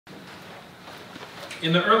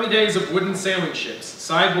In the early days of wooden sailing ships,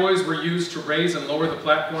 side buoys were used to raise and lower the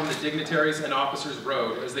platform that dignitaries and officers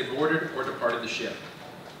rode as they boarded or departed the ship.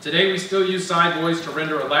 Today we still use side buoys to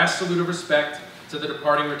render a last salute of respect to the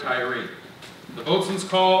departing retiree. The boatswain's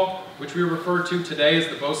call, which we refer to today as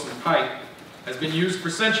the boatswain pipe, has been used for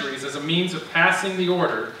centuries as a means of passing the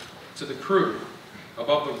order to the crew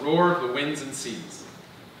above the roar of the winds and seas.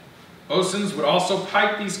 Boatswains would also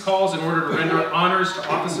pipe these calls in order to render honors to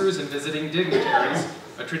officers and visiting dignitaries,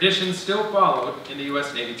 a tradition still followed in the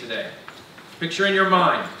U.S. Navy today. Picture in your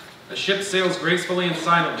mind, a ship sails gracefully and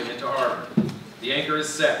silently into harbor. The anchor is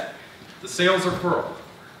set. The sails are furled.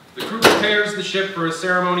 The crew prepares the ship for a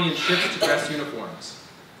ceremony in ship's dress uniforms.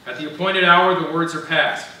 At the appointed hour, the words are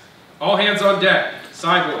passed. All hands on deck.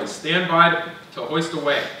 Side boys, stand by to hoist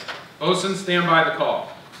away. Boatswain, stand by the call.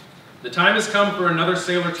 The time has come for another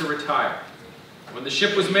sailor to retire. When the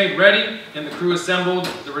ship was made ready and the crew assembled,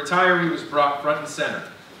 the retiree was brought front and center.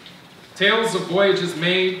 Tales of voyages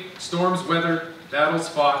made, storms weathered, battles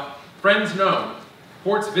fought, friends known,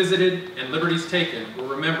 ports visited, and liberties taken were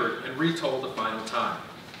remembered and retold a final time.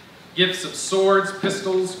 Gifts of swords,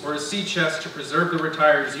 pistols, or a sea chest to preserve the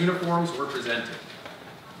retiree's uniforms were presented.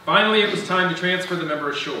 Finally, it was time to transfer the member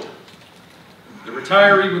ashore. The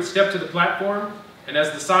retiree would step to the platform, and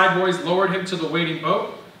as the side boys lowered him to the waiting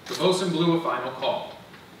boat, the boatswain blew a final call.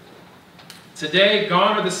 Today,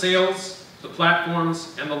 gone are the sails, the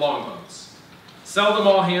platforms, and the longboats. Seldom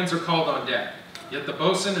all hands are called on deck, yet the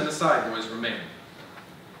boatswain and the side boys remain.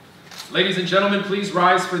 Ladies and gentlemen, please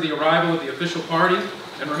rise for the arrival of the official party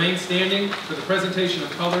and remain standing for the presentation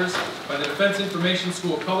of colors by the Defense Information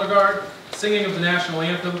School Color Guard, singing of the National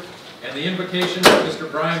Anthem, and the invocation of Mr.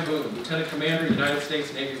 Brian Boone, Lieutenant Commander, United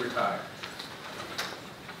States Navy, retired.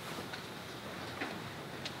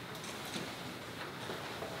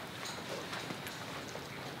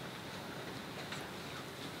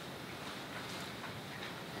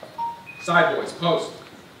 Side boys, post.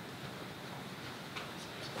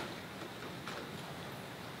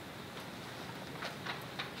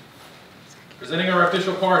 Presenting our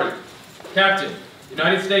official party, Captain,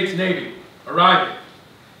 United States Navy, arriving.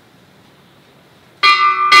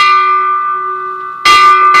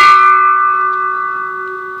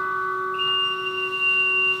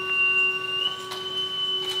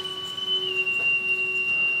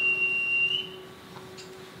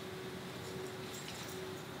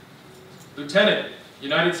 Lieutenant,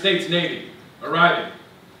 United States Navy, arriving.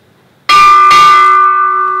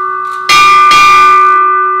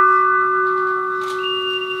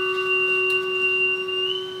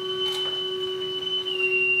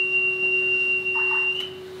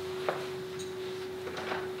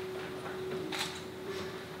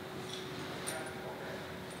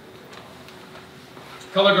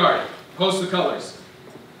 Color guard, post the colors.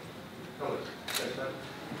 Colors.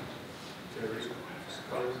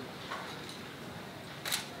 Colors.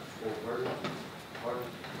 Forward.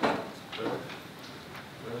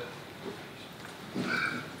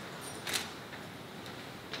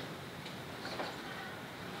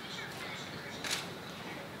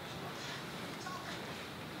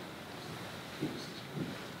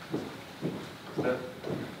 Step.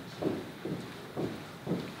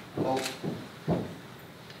 Hold.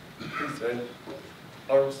 Stand.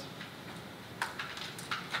 Arms.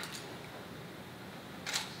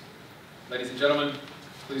 Ladies and gentlemen,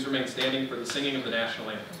 please remain standing for the singing of the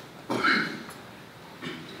national anthem.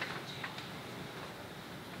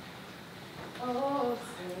 Oh,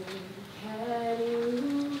 say, can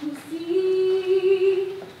you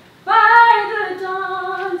see by the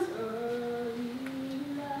dawn's early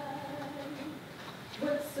light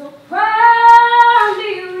what so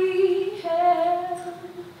proudly we hailed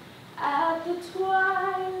at the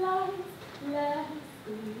twilight's last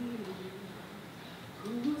gleam,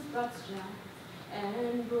 whose broad stripes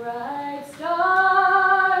and bright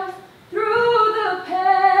stars through the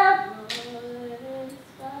perilous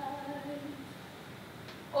fight,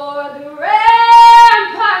 o'er the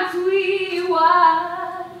ramparts we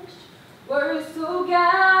watched, were so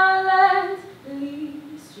gallantly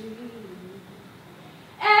streamed,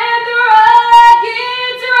 and the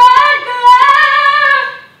rocket's red glare,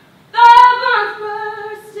 the bombs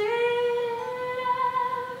bursted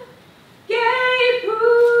out, gave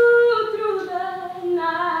proof through the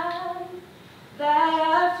night that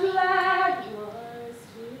our flag was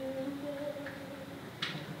still there.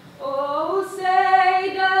 Oh,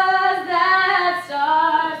 say does that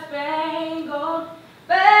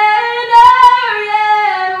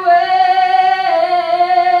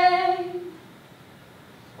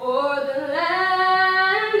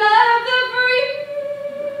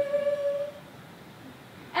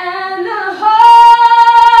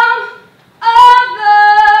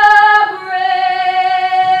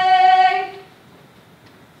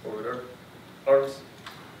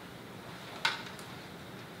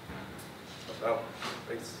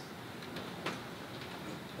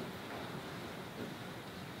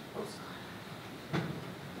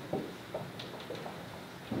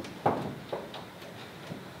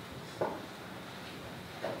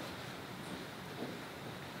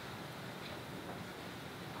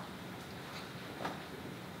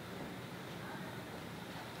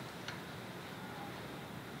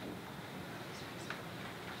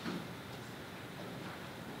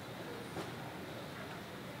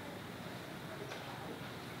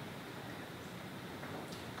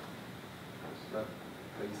Left,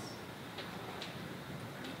 please.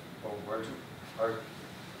 Oh, where'd you? All right.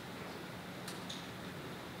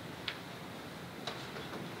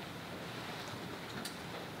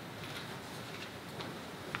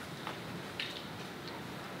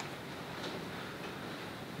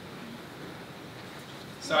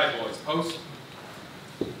 Side boys, post.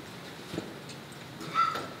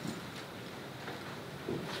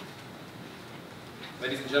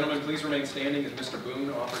 Ladies and gentlemen, please remain standing as Mr.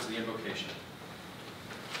 Boone offers the invocation.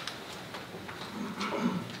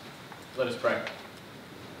 Let us pray.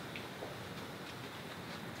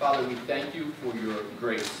 Father, we thank you for your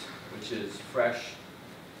grace, which is fresh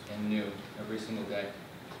and new every single day.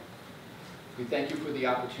 We thank you for the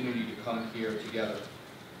opportunity to come here together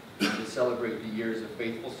to celebrate the years of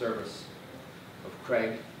faithful service of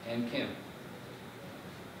Craig and Kim.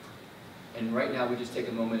 And right now, we just take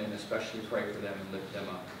a moment and especially pray for them and lift them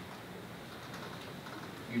up.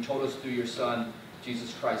 You told us through your Son,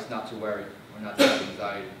 Jesus Christ, not to worry or not to have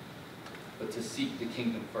anxiety, but to seek the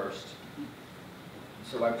kingdom first.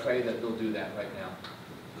 So I pray that they'll do that right now.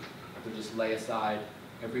 They'll just lay aside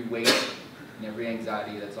every weight and every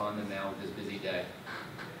anxiety that's on them now with this busy day.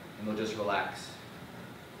 And they'll just relax.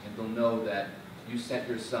 And they'll know that you sent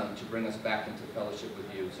your Son to bring us back into fellowship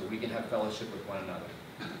with you so we can have fellowship with one another.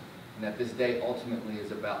 And that this day ultimately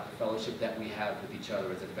is about the fellowship that we have with each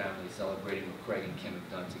other as a family, celebrating what Craig and Kim have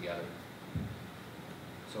done together.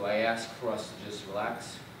 So I ask for us to just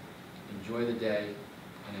relax, enjoy the day,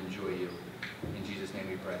 and enjoy you. In Jesus' name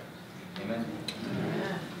we pray. Amen.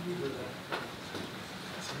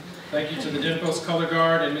 Thank you to the DINPOS Color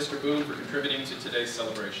Guard and Mr. Boone for contributing to today's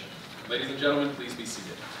celebration. Ladies and gentlemen, please be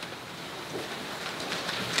seated.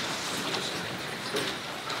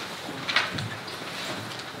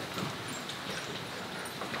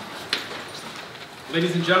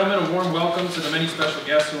 Ladies and gentlemen, a warm welcome to the many special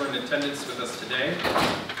guests who are in attendance with us today.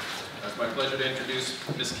 It's my pleasure to introduce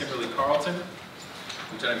Ms. Kimberly Carlton,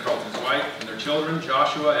 Lieutenant Carlton's wife, and their children,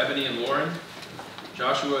 Joshua, Ebony, and Lauren.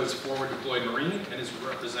 Joshua is forward deployed Marine and is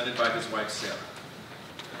represented by his wife, Sarah.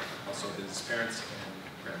 Also his parents and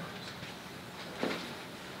grandmothers.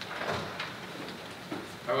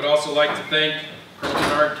 I would also like to thank Colonel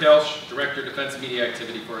Bernard Kelsch, Director of Defense Media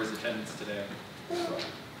Activity, for his attendance today.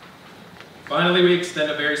 Finally, we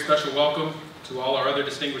extend a very special welcome to all our other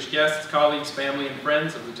distinguished guests, colleagues, family, and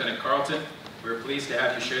friends of Lieutenant Carlton. We're pleased to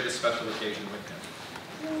have you share this special occasion with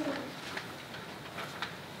him.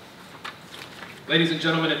 Ladies and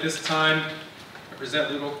gentlemen, at this time, I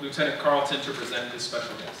present Lieutenant Carlton to present his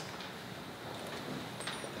special guest.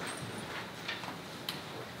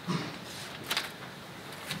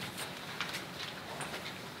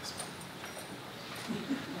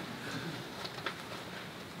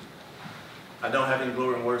 I don't have any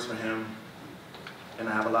glowing words for him, and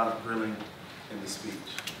I have a lot of grilling in the speech.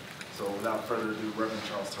 So without further ado, Reverend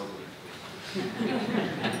Charles Totally.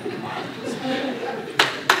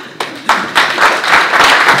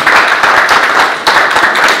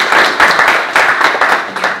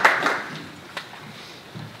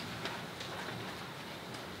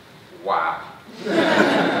 Wow.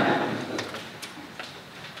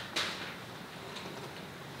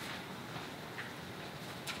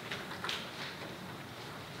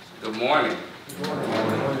 Good morning. Good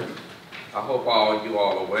morning. I hope you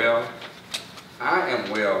all are well. I am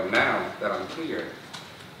well now that I'm here,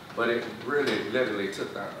 but it really literally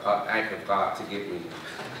took an act of God to get me here.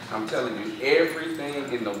 I'm telling you,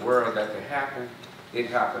 everything in the world that could happen, it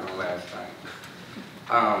happened on last night.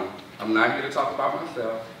 I'm not here to talk about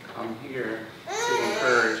myself. I'm here to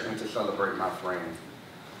encourage and to celebrate my friend.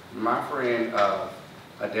 My friend of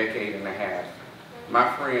a decade and a half.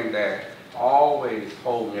 My friend that always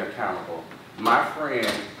hold me accountable. My friend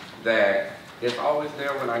that is always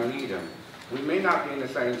there when I need him. We may not be in the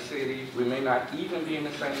same city, we may not even be in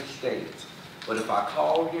the same state, but if I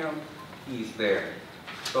call him, he's there.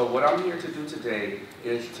 So what I'm here to do today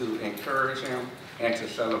is to encourage him and to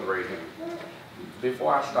celebrate him.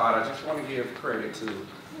 Before I start, I just want to give credit to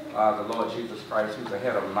the Lord Jesus Christ, who's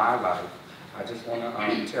ahead of my life. I just want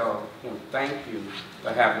to tell him thank you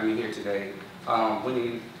for having me here today. When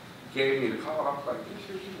he gave me the call, I was like, you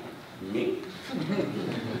sure you want me?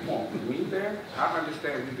 You want me there? I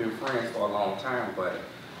understand we've been friends for a long time, but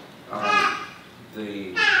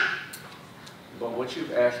what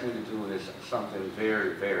you've asked me to do is something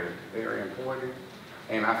very, very, very important.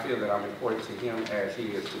 And I feel that I'm important to him as he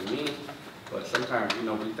is to me. But sometimes, you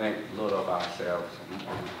know, we think little of ourselves,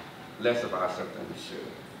 less of ourselves than we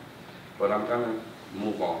should. But I'm going to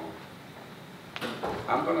move on.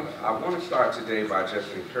 I want to start today by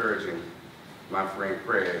just encouraging my friend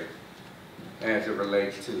Craig as it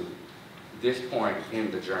relates to this point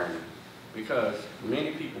in the journey. Because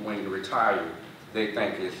many people, when you retire, they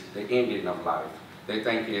think it's the ending of life. They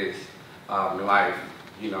think it's life,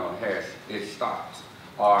 it stopped,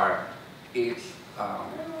 or it's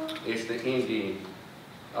the ending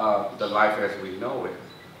of the life as we know it.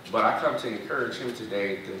 But I come to encourage him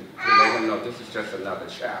today to let him know this is just another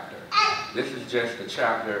chapter. This is just a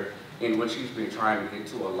chapter in which he's been trying to get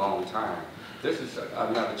to a long time. This is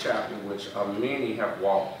another chapter in which many have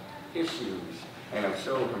walked his shoes and have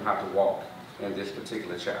shown him how to walk in this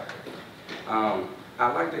particular chapter.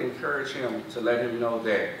 I'd like to encourage him to let him know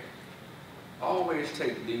that always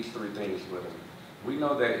take these three things with him. We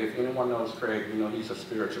know that if anyone knows Craig, he's a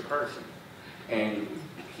spiritual person. And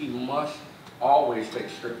he must always take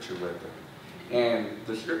scripture with him. And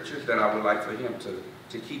the scriptures that I would like for him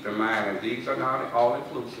to keep in mind, and these are not all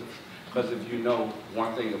inclusive, because if you know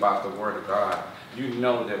one thing about the Word of God, you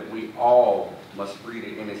know that we all must read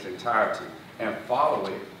it in its entirety and follow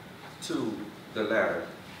it to the letter.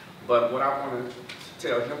 But what I want to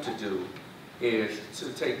tell him to do is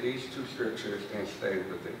to take these two scriptures and stay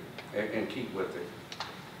with it and keep with it.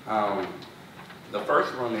 The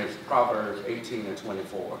first one is Proverbs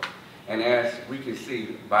 18:24. And as we can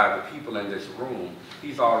see by the people in this room,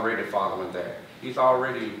 he's already following that. He's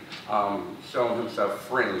already shown himself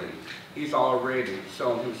friendly. He's already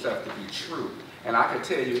shown himself to be true. And I can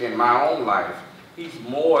tell you in my own life, he's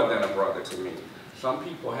more than a brother to me. Some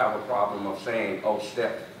people have a problem of saying, oh,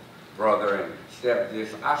 step brother and step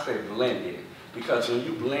this. I say blended. Because when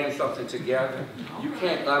you blend something together, you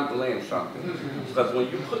can't unblend something. Because when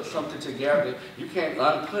you put something together, you can't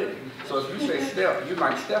unput it. So if you say step, you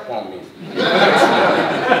might step on me. You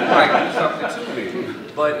might do something to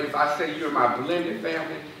me. But if I say you're my blended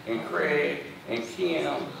family, and Craig, and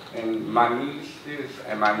Kim, and my nieces,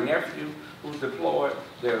 and my nephew who's deployed,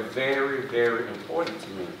 they're very, very important to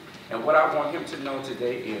me. And what I want him to know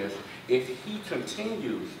today is, if he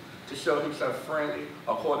continues to show himself friendly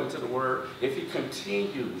according to the Word, if he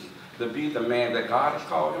continues to be the man that God has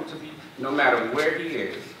called him to be, no matter where he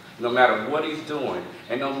is, no matter what he's doing,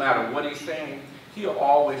 and no matter what he's saying, he'll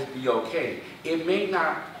always be okay. It may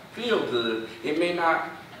not feel good, it may not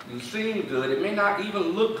seem good, it may not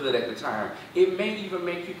even look good at the time, it may even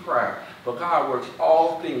make you cry, but God works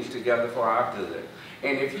all things together for our good.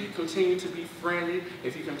 And if he continues to be friendly,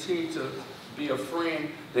 if he continues to be a friend,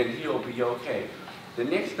 then he'll be okay. The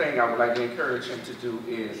next thing I would like to encourage him to do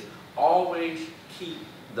is always keep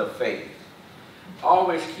the faith.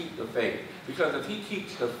 Always keep the faith. Because if he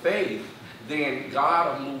keeps the faith, then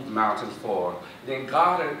God will move mountains for him. Then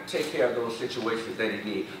God will take care of those situations that he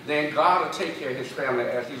needs. Then God will take care of his family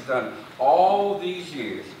as he's done all these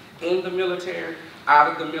years. In the military, out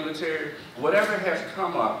of the military, whatever has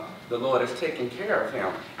come up, the Lord has taken care of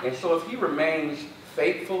him. And so if he remains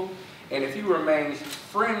faithful, and if he remains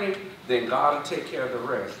friendly, then God will take care of the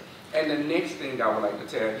rest. And the next thing I would like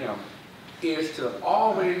to tell him is to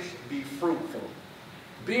always be fruitful.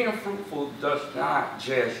 Being fruitful does not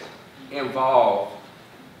just involve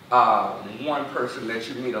one person that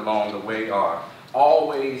you meet along the way or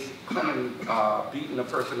always coming, beating the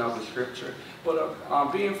person of the scripture.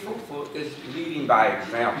 But being fruitful is leading by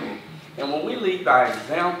example. And when we lead by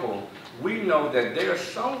example, we know that there's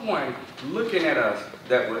someone looking at us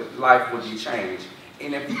that life would be changed.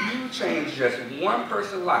 And if you change just one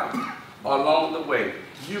person's life along the way,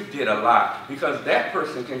 you did a lot. Because that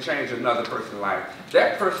person can change another person's life.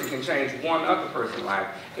 That person can change one other person's life.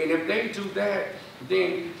 And if they do that,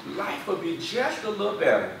 then life will be just a little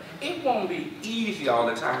better. It won't be easy all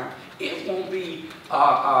the time. It won't be,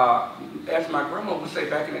 as my grandma would say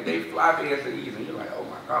back in the day, fly as the easy. And you're like, oh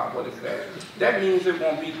my God, what is that? That means it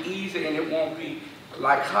won't be easy, and it won't be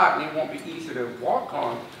like hot, and it won't be easy to walk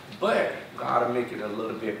on, but God will make it a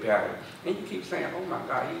little bit better. And you keep saying, oh my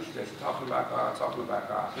God, he's just talking about God, talking about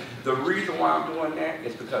God. The reason why I'm doing that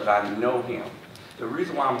is because I know him. The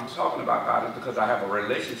reason why I'm talking about God is because I have a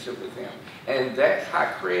relationship with him. And that's how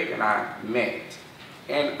Craig and I met.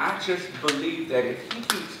 And I just believe that if he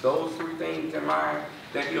keeps those three things in mind,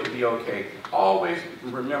 then he'll be okay. Always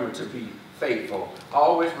remember to be faithful.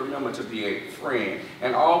 Always remember to be a friend.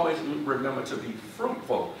 And always remember to be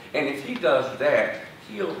fruitful. And if he does that,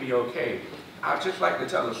 he'll be okay. I'd just like to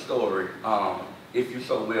tell a story, if you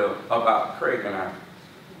so will, about Craig and I.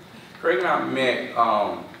 Craig and I met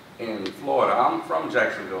in Florida. I'm from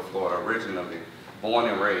Jacksonville, Florida, originally, born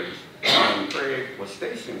and raised. And Craig was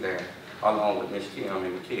stationed there, along with Miss Kim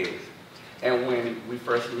and the kids. And when we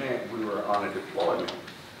first met, we were on a deployment.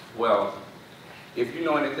 Well, if you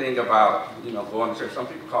know anything about, going to church, some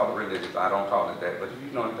people call it religious, I don't call it that, but if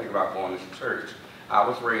you know anything about going to church, I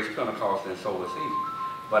was raised Pentecostal and so was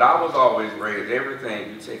he. But I was always raised,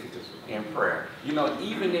 everything you take it to in prayer. You know,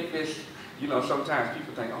 even if it's, you know, sometimes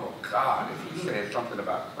people think, oh God, if he said something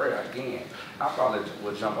about prayer again, I probably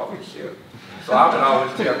would jump off the ship. So I would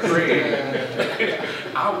always tell Craig,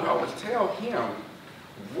 I would always tell him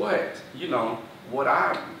what, you know, what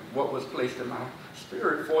was placed in my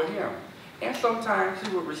spirit for him. And sometimes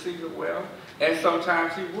he would receive it well, and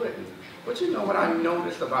sometimes he wouldn't. But you know what I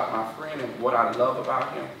noticed about my friend and what I love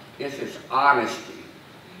about him? It's his honesty.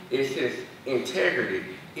 It's his integrity.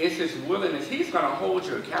 It's his willingness. He's going to hold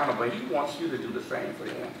you accountable. He wants you to do the same for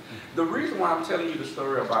him. The reason why I'm telling you the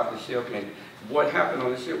story about the ship and what happened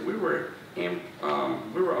on the ship, we were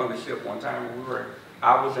on the ship one time.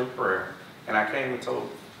 I was in prayer, and I came and told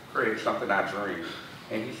Craig something I dreamed.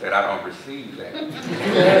 And he said, I don't receive that.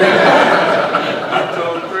 I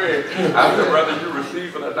told Craig, I said, whether you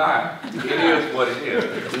receive it or not, it is what it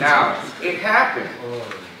is. Now, it happened.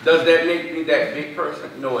 Does that make me that big person?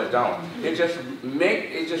 No, it don't. It just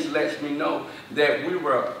lets me know that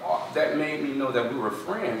made me know that we were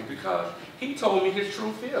friends, because he told me his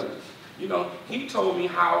true feelings. You know, he told me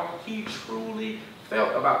how he truly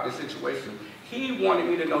felt about the situation. He wanted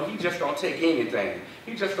me to know he just don't take anything.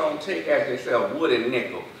 He just don't take, as they sell, wood and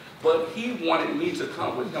nickel. But he wanted me to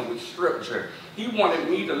come with him with scripture. He wanted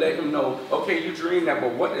me to let him know, okay, you dream that,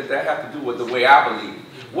 but what does that have to do with the way I believe?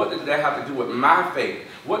 What does that have to do with my faith?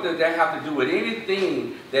 What does that have to do with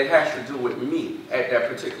anything that has to do with me at that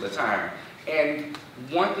particular time? And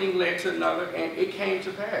one thing led to another, and it came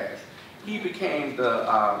to pass. He became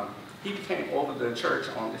over the church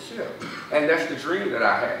on the ship. And that's the dream that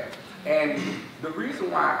I had. And the reason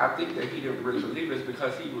why I think that he didn't really believe it is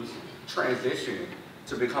because he was transitioning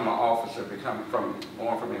to become an officer, going from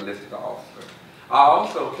enlisted to officer. I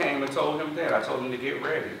also came and told him that. I told him to get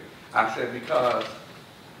ready. I said, because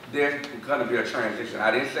there's going to be a transition. I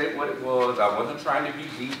didn't say what it was. I wasn't trying to be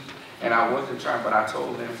deep, and I wasn't trying, but I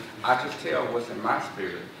told him, I just tell what's in my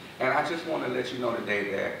spirit. And I just want to let you know today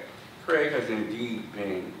that Craig has indeed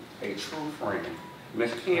been a true friend.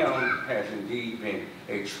 Miss Kim has indeed been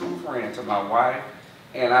a true friend to my wife,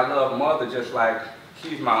 and I love Mother just like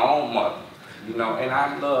she's my own mother, you know, and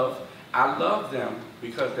I love them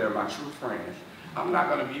because they're my true friends. I'm not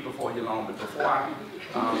going to be before you long, but before I,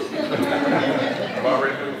 I'm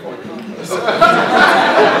already been before you long. But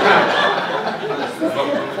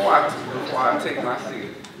before I take my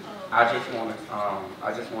seat, I just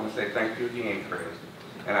want to say thank you again, Craig,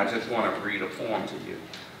 and I just want to read a poem to you.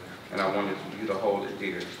 And I wanted you to hold it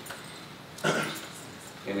dear.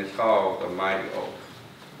 And it's called The Mighty Oak.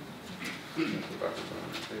 Okay.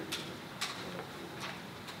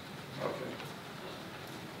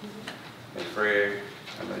 And Fred,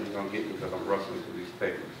 I know you're going to get me because I'm rustling through these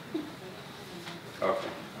papers. Okay,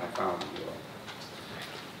 I found you all.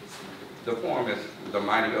 The poem is The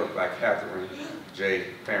Mighty Oak by Catherine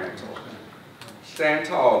J. Farrington. Stand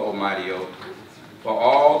tall, O mighty oak, for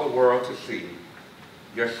all the world to see.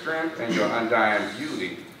 Your strength and your undying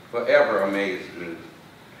beauty forever amaze me.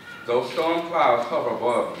 Though storm clouds hover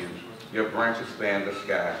above you, your branches span the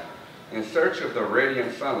sky. In search of the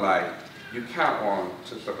radiant sunlight you count on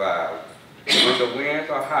to survive. When the winds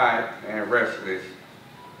are high and restless,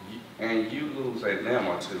 and you lose a limb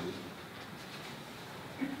or two,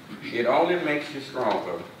 it only makes you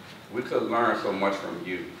stronger. We could learn so much from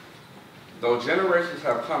you. Though generations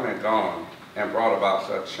have come and gone and brought about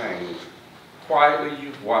such change, quietly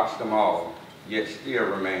you've watched them all, yet still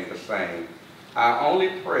remain the same. I only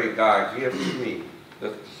pray God gives to me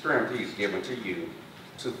the strength he's given to you,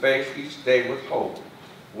 to face each day with hope,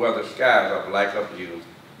 where the skies are black of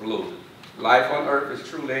blue. Life on earth is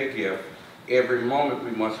truly a gift. Every moment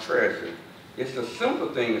we must treasure. It's the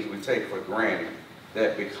simple things we take for granted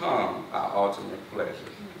that become our ultimate pleasure.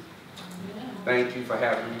 Thank you for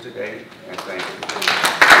having me today, and thank you.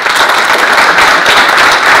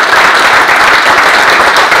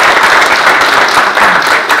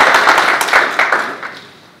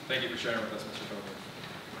 Thank you for sharing with us, Mr. Tobin.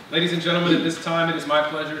 Ladies and gentlemen, at this time, it is my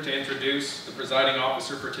pleasure to introduce the presiding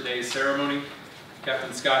officer for today's ceremony,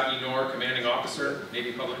 Captain Scott E. Knorr, Commanding Officer,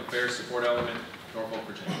 Navy Public Affairs Support Element, Norfolk,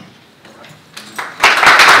 Virginia.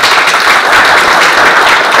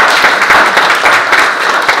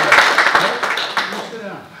 Sit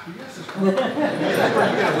down. You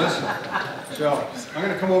gotta listen. So, I'm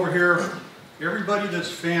going to come over here. Everybody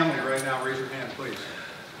that's family right now, raise your hand, please.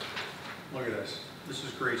 Look at this. This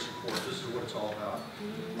is great support. This is what it's all about.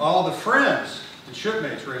 All the friends and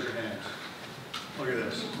shipmates, raise your hands. Look at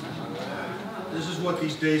this. This is what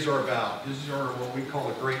these days are about. This is what we call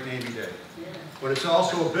a great Navy Day. But it's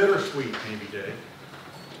also a bittersweet Navy Day.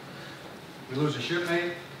 We lose a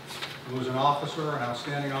shipmate, lose an officer, an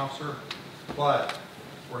outstanding officer, but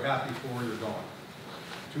we're happy for where you're going.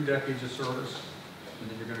 2 decades of service, and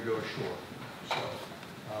then you're going to go ashore. So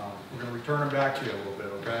we're going to return them back to you a little bit,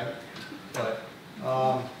 okay? But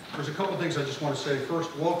there's a couple things I just want to say.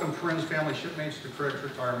 First, welcome friends, family, shipmates to Craig's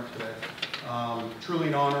retirement today. Truly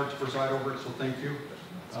an honor to preside over it, so thank you.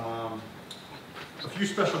 A few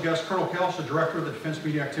special guests, Colonel Kelch, the Director of the Defense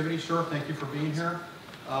Media Activities, sir, thank you for being here.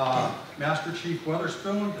 Master Chief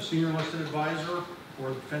Weatherspoon, the Senior Enlisted Advisor for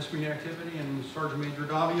the Defense Media Activity, and Sergeant Major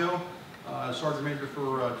Davio, Sergeant Major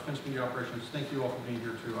for Defense Media Operations. Thank you all for being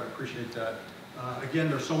here too, I appreciate that. Again,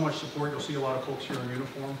 there's so much support. You'll see a lot of folks here in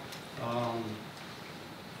uniform.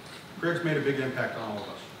 Greg's made a big impact on all of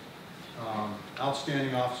us.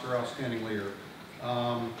 Outstanding officer, outstanding leader.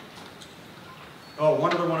 Oh,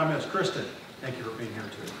 one other one I missed, Kristen. Thank you for being here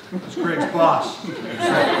too. That's Greg's boss. All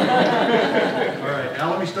right,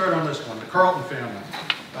 now let me start on this one, the Carlton family.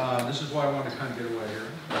 This is why I wanted to kind of get away here.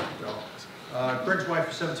 Greg's wife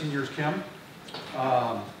for 17 years, Kim.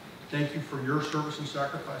 Thank you for your service and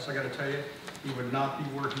sacrifice. I got to tell you, he would not be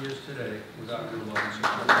where he is today without your love and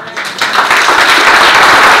support.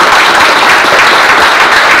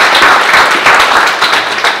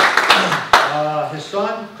 His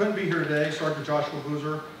son couldn't be here today, Sergeant Joshua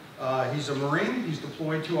Boozer. He's a Marine. He's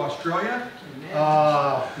deployed to Australia.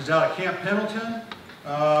 He's out at Camp Pendleton.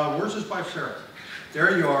 Where's his wife, Sarah?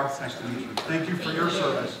 There you are. Nice to meet you. Thank you for your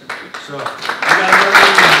service. So,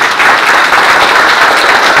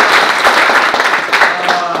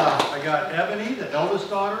 I got Ebony, the eldest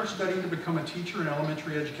daughter, studying to become a teacher in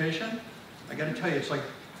elementary education. I got to tell you, it's like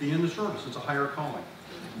being in the service. It's a higher calling.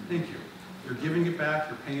 Thank you. You're giving it back.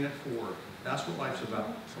 You're paying it forward. That's what life's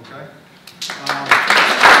about. Okay.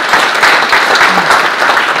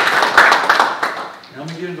 Now let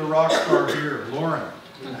me get into the rock star here, Lauren.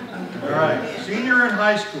 All right, senior in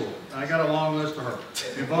high school. I got a long list of her.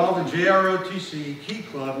 Involved in JROTC, Key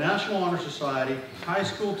Club, National Honor Society, high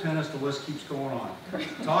school tennis, the list keeps going on.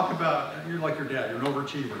 Talk about, you're like your dad, you're an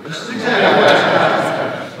overachiever. This is exactly what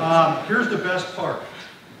it's about. Here's the best part.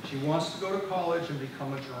 She wants to go to college and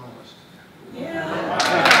become a journalist. That's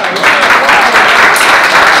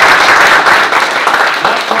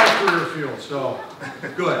my career field, so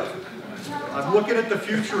good. I'm looking at the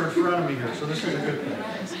future in front of me here, so this is a good thing.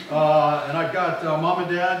 And I've got Mom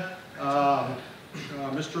and Dad,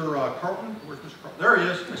 Mr. Carlton. Where's Mr. Carlton? There he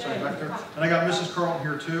is. I saw him back there. And I got Mrs. Carlton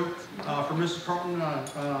here too. For Mrs. Carlton,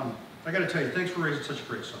 I got to tell you, thanks for raising such a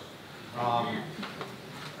great son.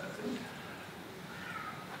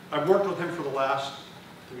 I've worked with him for the last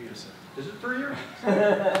 3 years. Is it 3 years?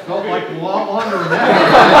 Felt like a lot longer than that.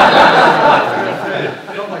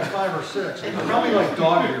 Felt like 5 or 6. Probably like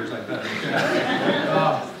dog years, I bet.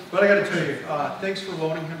 But I got to tell you, thanks for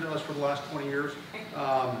loaning him to us for the last 20 years.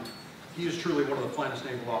 He is truly one of the finest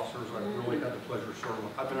naval officers I've really had the pleasure of serving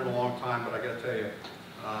with. I've been in a long time, but I got to tell you,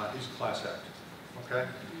 he's a class act. Okay?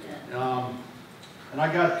 And I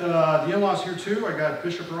got the in-laws here too. I got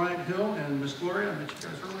Bishop Ryan Hill and Miss Gloria. I met you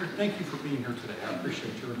guys earlier. Thank you for being here today. I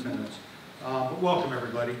appreciate your attendance. But welcome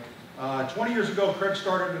everybody. 20 years ago, Craig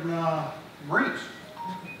started in Marines.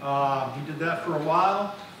 He did that for a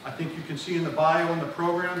while. I think you can see in the bio in the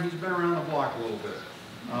program, he's been around the block a little bit.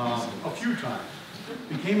 A few times.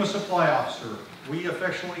 Became a supply officer. We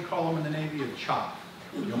affectionately call him in the Navy a chop.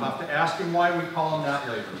 You'll have to ask him why we call him that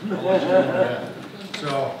later. I'll let you know that.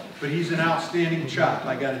 So, but he's an outstanding chop,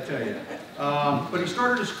 I got to tell you. But he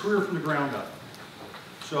started his career from the ground up.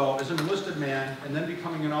 So, as an enlisted man, and then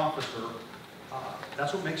becoming an officer,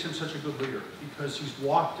 that's what makes him such a good leader, because he's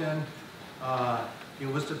walked in the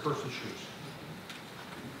enlisted person's shoes.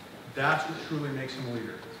 That's what truly makes him a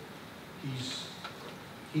leader.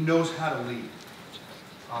 He knows how to lead.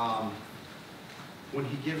 When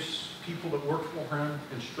he gives people that work for him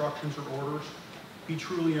instructions or orders, he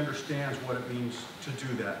truly understands what it means to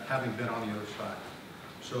do that, having been on the other side.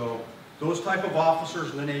 So those type of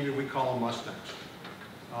officers in the Navy, we call them Mustangs.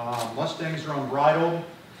 Mustangs are unbridled.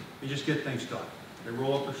 They just get things done. They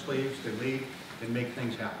roll up their sleeves, they lead, they make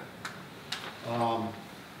things happen.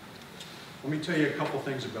 Let me tell you a couple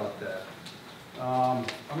things about that. I'm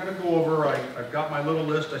going to go over, I've got my little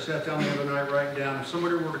list. I sat down the other night writing down. If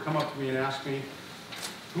somebody were to come up to me and ask me,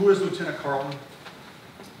 who is Lieutenant Carlton?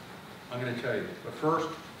 I'm going to tell you. But first,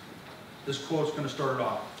 this quote's going to start it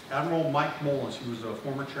off. Admiral Mike Mullins, he was a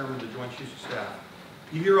former chairman of the Joint Chiefs of Staff.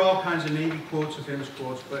 You hear all kinds of Navy quotes and famous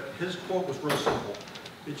quotes, but his quote was real simple.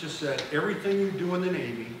 It just said, everything you do in the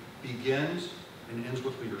Navy begins and ends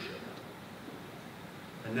with leadership.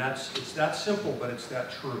 And it's that simple, but it's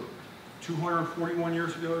that true. 241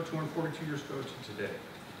 years ago, 242 years ago to today.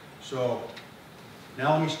 So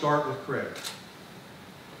Now let me start with Craig.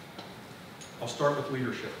 I'll start with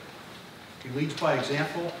leadership. He leads by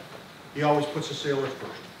example. He always puts the sailors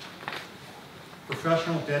first.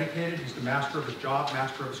 Professional, dedicated, he's the master of his job,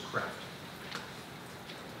 master of his craft.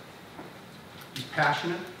 He's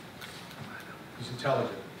passionate, he's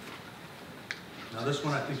intelligent. Now this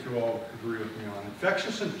one I think you all agree with me on.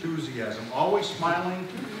 Infectious enthusiasm, always smiling,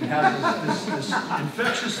 and has this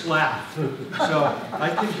infectious laugh. So I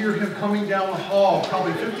can hear him coming down the hall,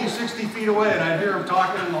 probably 50, 60 feet away, and I hear him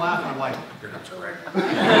talking and laughing. I'm like, you're not correct.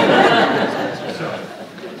 So,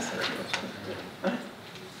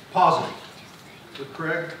 positive. With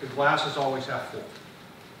Craig, the glass is always half full.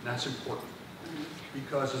 And that's important.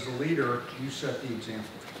 Because as a leader, you set the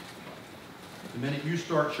example. The minute you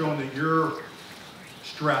start showing that you're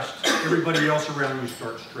stressed, everybody else around you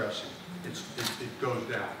starts stressing. It goes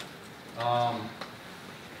down.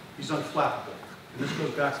 He's unflappable. And this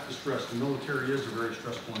goes back to the stress. The military is a very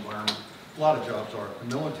stressful environment. A lot of jobs are.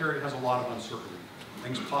 The military has a lot of uncertainty.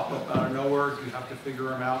 Things pop up out of nowhere. You have to figure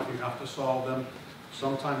them out. You have to solve them,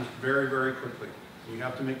 sometimes very, very quickly. You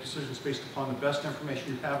have to make decisions based upon the best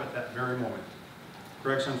information you have at that very moment.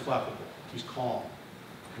 Greg's unflappable. He's calm.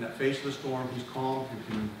 In that face of the storm, he's calm. He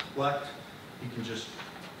can reflect. He can just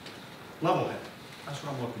level head. That's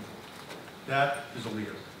what I'm looking for. That is a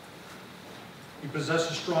leader. He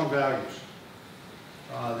possesses strong values.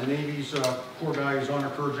 The Navy's core values,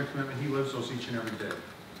 honor, courage, and commitment, he lives those each and every day.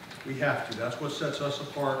 We have to. That's what sets us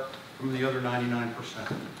apart from the other 99%.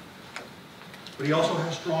 But he also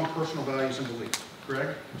has strong personal values and beliefs.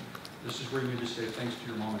 Greg, this is where you need to say thanks to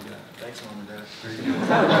your mom and dad. Thanks, Mom and Dad. There you go.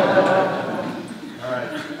 All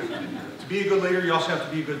right. To be a good leader, you also have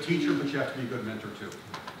to be a good teacher, but you have to be a good mentor too.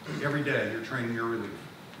 Every day, you're training your relief.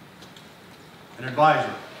 An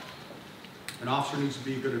advisor. An officer needs to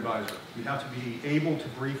be a good advisor. You have to be able to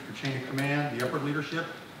brief your chain of command, the upper leadership,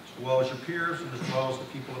 as well as your peers, and as well as the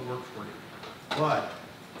people that work for you. But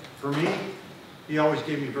for me, he always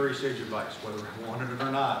gave me very sage advice. Whether I wanted it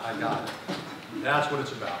or not, I got it. That's what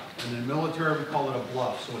it's about. And in the military, we call it a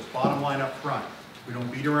bluff. So it's bottom line up front. We don't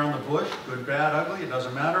beat around the bush, good, bad, ugly, it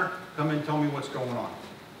doesn't matter. Come in and tell me what's going on.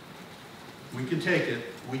 We can take it,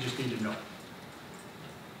 we just need to know.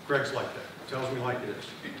 Greg's like that. Tells me like it is.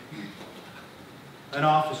 An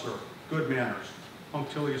officer, good manners,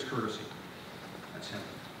 punctilious courtesy. That's him.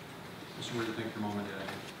 This is where you think your mom and dad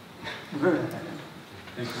is.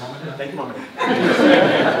 Thank you, Mom and Dad. Thank you, Mom and Dad.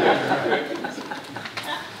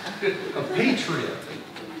 A patriot.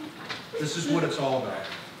 This is what it's all about.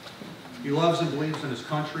 He loves and believes in his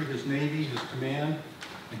country, his Navy, his command,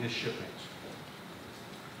 and his shipmates.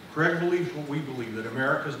 Craig believes what we believe, that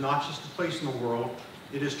America is not just a place in the world,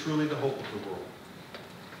 it is truly the hope of the world.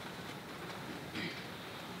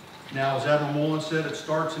 Now, as Admiral Mullen said, it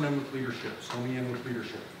starts and ends with leadership. So let me end with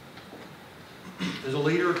leadership. As a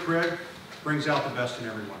leader, Craig brings out the best in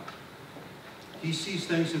everyone. He sees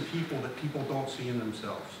things in people that people don't see in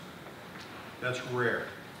themselves. That's rare.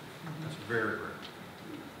 That's very rare.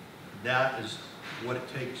 That is what it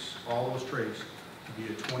takes, all those traits, to be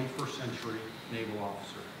a 21st century naval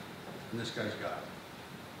officer. And this guy's got it.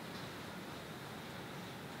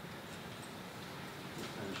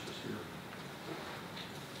 Finish this here.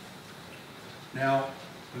 Now,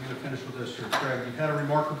 I'm going to finish with this here. Craig, you've had a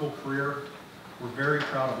remarkable career. We're very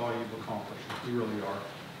proud of all you've accomplished. We really are.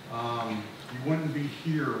 You wouldn't be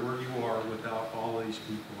here where you are without all of these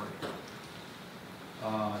people right here.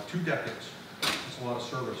 2 decades. It's a lot of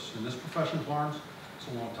service. In this profession of arms, it's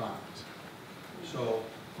a long time. So,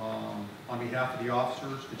 on behalf of the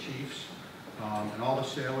officers, the chiefs, and all the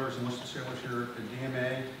sailors, enlisted sailors here at the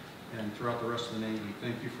DMA, and throughout the rest of the Navy,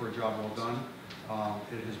 thank you for a job well done.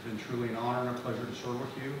 It has been truly an honor and a pleasure to serve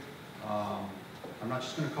with you. I'm not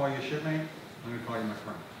just going to call you a shipmate, I'm going to call you my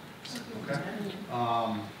friend. Okay?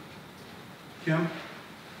 Kim,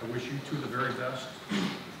 I wish you 2 the very best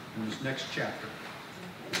in this next chapter.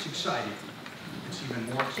 It's exciting. It's even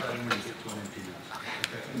more exciting when you get to an empty nest.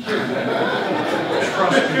 Okay?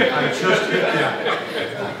 Trust me, I just hit that.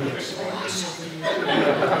 It's awesome.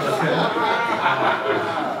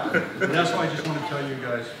 Okay? And that's why I just want to tell you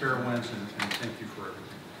guys fair winds and thank you for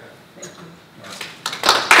everything. Okay? Thank you. All right.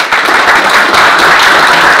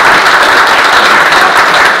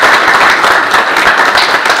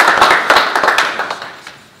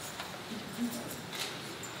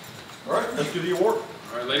 All right, let's do the award.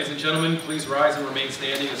 All right, ladies and gentlemen, please rise and remain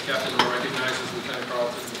standing as Captain Moore recognizes Lieutenant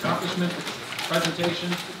Carlton's accomplishment,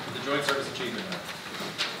 presentation, of the Joint Service Achievement Medal.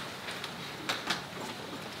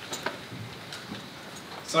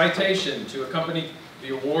 Citation to accompany the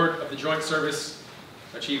award of the Joint Service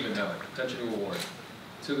Achievement Medal. Attention to award.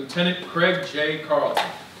 to Lieutenant Craig J. Carlton.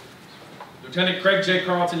 Lieutenant Craig J.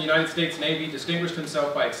 Carlton, United States Navy, distinguished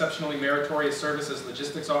himself by exceptionally meritorious service as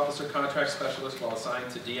Logistics Officer Contract Specialist while assigned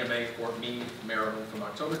to DMA Fort Meade, Maryland from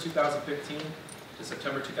October 2015 to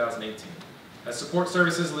September 2018. As Support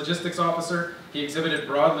Services Logistics Officer, he exhibited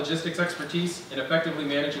broad logistics expertise in effectively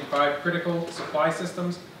managing 5 critical supply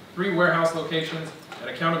systems, 3 warehouse locations, and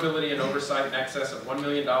accountability and oversight in excess of $1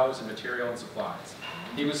 million in material and supplies.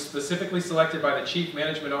 He was specifically selected by the Chief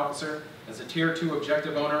Management Officer as a Tier 2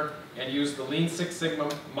 objective owner and used the Lean Six Sigma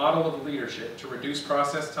model of leadership to reduce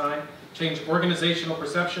process time, change organizational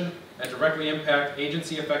perception, and directly impact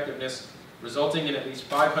agency effectiveness, resulting in at least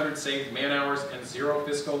 500 saved man-hours and 0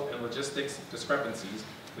 fiscal and logistics discrepancies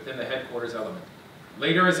within the headquarters element.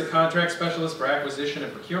 Later, as a contract specialist for acquisition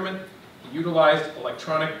and procurement, he utilized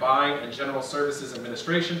electronic buy and general services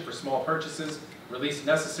administration for small purchases, released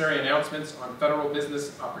necessary announcements on federal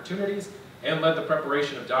business opportunities, and led the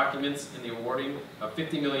preparation of documents in the awarding of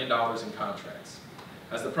 $50 million in contracts.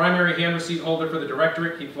 As the primary hand receipt holder for the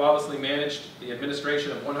Directorate, he flawlessly managed the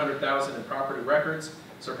administration of 100,000 in property records,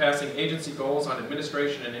 surpassing agency goals on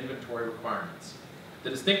administration and inventory requirements. The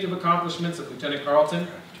distinctive accomplishments of Lieutenant Carlton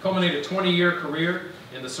culminate a 20-year career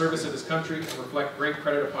in the service of his country and reflect great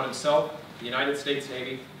credit upon himself, the United States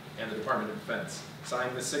Navy, and the Department of Defense.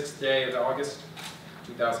 Signed the 6th day of August,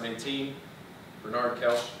 2018, Bernard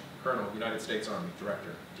Kelch, Colonel, United States Army,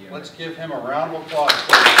 Director, DMA. Let's give him a round of applause,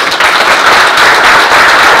 please.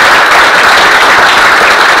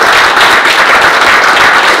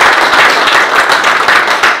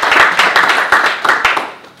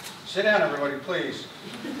 Sit down, everybody, please.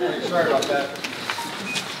 Hey, sorry about that.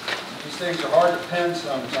 These things are hard to pen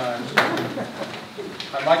sometimes.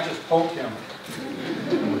 I might just poke him.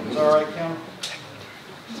 Is that all right, Kim?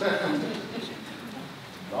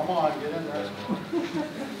 Come on, get in there.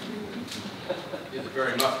 He has a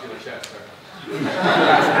very muscular chest, sir.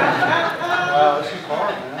 Wow, this is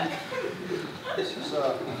hard, man. This is,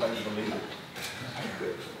 unbelievable.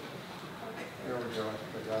 There we go, I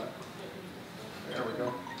think I got it. There we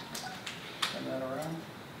go. Turn that around.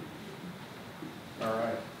 All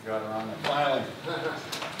right, got it on there. Finally.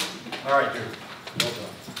 All right, dude. Well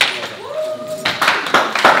done. Well done.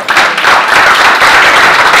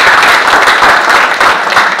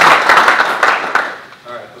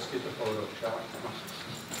 All right, let's get the photo, shall we?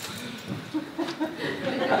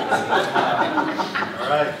 All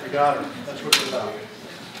right, we got her. That's what it's about.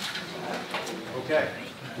 Okay.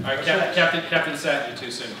 All right, Captain sat you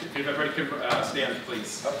too soon. If everybody could stand,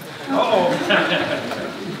 please. Uh-oh.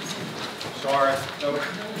 Sorry. Nope.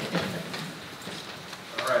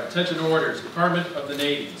 All right, attention orders. Department of the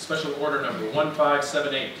Navy, Special Order Number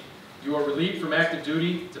 1578. You are relieved from active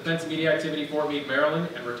duty, Defense Media Activity, Fort Meade, Maryland,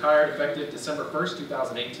 and retired effective December 1st,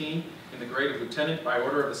 2018, in the grade of Lieutenant by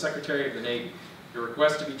order of the Secretary of the Navy. Your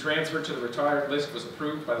request to be transferred to the retired list was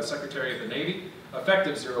approved by the Secretary of the Navy,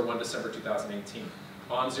 effective 01 December 2018.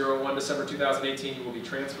 On 01 December 2018, you will be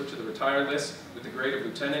transferred to the retired list with the grade of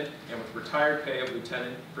lieutenant and with retired pay of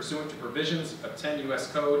lieutenant pursuant to provisions of 10 U.S.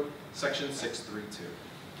 Code, Section 632.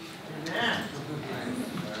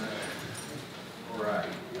 All right.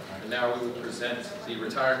 And now we will present the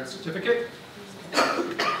retirement certificate.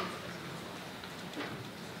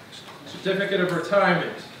 Certificate of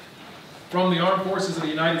Retirement from the Armed Forces of the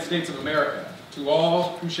United States of America. To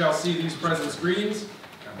all who shall see these presents, greetings.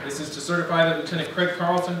 This is to certify that Lieutenant Craig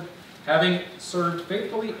Carlton, having served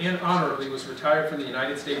faithfully and honorably, was retired from the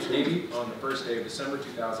United States Navy on the 1st day of December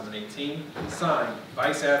 2018. Signed,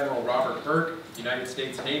 Vice Admiral Robert Burke, United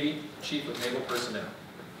States Navy, Chief of Naval Personnel.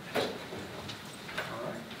 All right.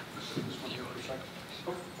 This one here for a second.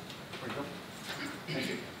 Oh, there we go. Thank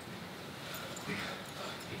you.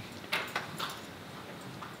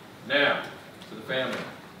 Now, to the family.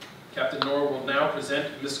 Captain Norr will now present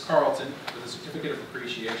Ms. Carlton with a certificate of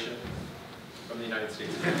appreciation from the United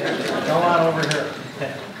States. Go on over here.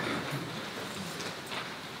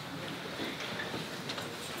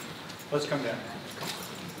 Let's come down.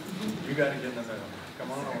 You got to get in the middle.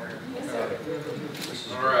 Come on over here.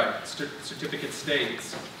 All right. Certificate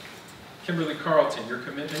states, Kimberly Carlton, your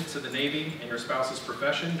commitment to the Navy and your spouse's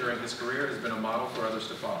profession during his career has been a model for others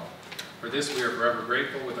to follow. For this, we are forever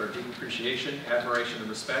grateful. With our deep appreciation, admiration, and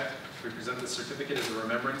respect, we present this certificate as a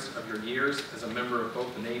remembrance of your years as a member of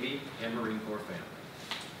both the Navy and Marine Corps family.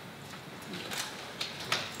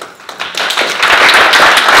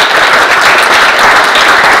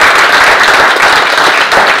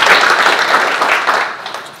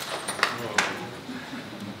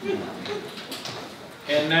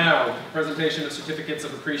 And now, presentation of certificates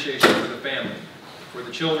of appreciation for the family. For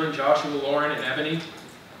the children, Joshua, Lauren, and Ebony.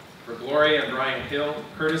 For Gloria and Brian Hill,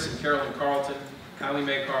 Curtis and Carolyn Carlton, Kylie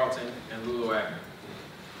Mae Carlton, and Lulu Wagner.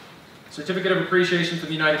 Certificate of Appreciation for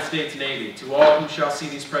the United States Navy. To all who shall see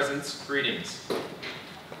these presents, greetings.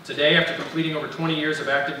 Today, after completing over 20 years of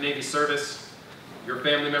active Navy service, your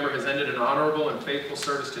family member has ended an honorable and faithful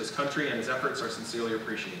service to his country, and his efforts are sincerely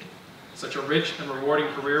appreciated. Such a rich and rewarding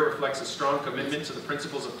career reflects a strong commitment to the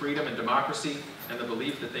principles of freedom and democracy and the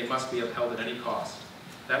belief that they must be upheld at any cost.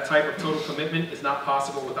 That type of total commitment is not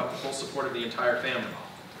possible without the full support of the entire family.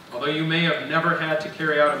 Although you may have never had to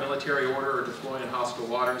carry out a military order or deploy in hostile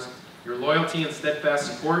waters, your loyalty and steadfast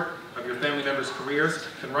support of your family members' careers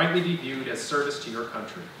can rightly be viewed as service to your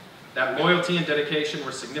country. That loyalty and dedication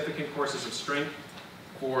were significant courses of strength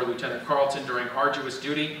for Lieutenant Carlton during arduous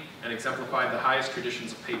duty and exemplified the highest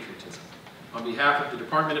traditions of patriotism. On behalf of the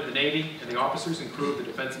Department of the Navy and the officers and crew of the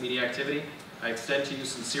Defense Media Activity, I extend to you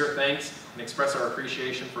sincere thanks and express our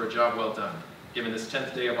appreciation for a job well done. Given this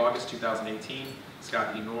 10th day of August 2018,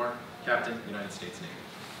 Scott E. Knorr, Captain, United States Navy.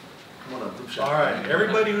 Come on up, group shot. All right,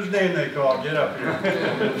 everybody whose name they call, get up here.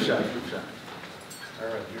 Group shot, group shot. All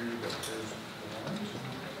right, here you go. There's one.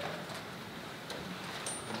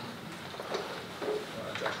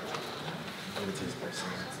 Over to this person.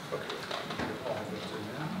 Okay. All of those in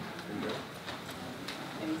now. There you go.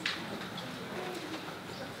 Here's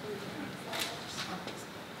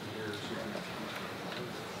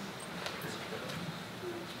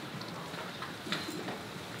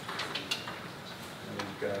and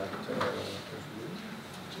we've got,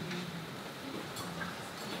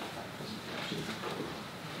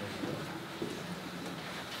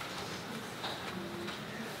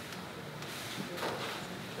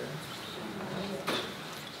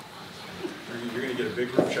 you're going to get a big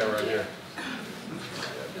group shot right here.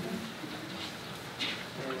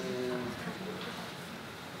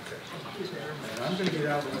 And I'm going to get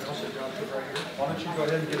out of the way. I'll sit down right here. Why don't you go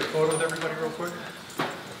ahead and get a photo with everybody real quick?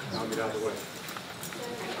 And I'll get out of the way.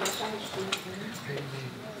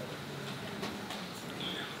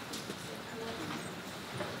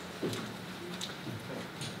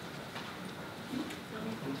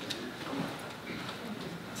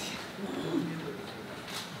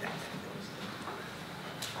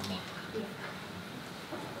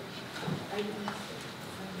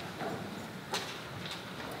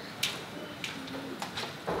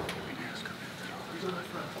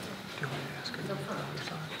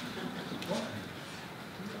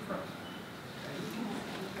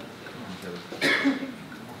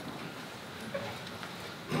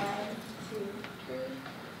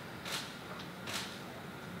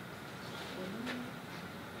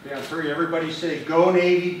 Yeah, three. Everybody say, "Go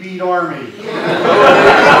Navy, beat Army." Go Navy,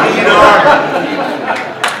 beat Army.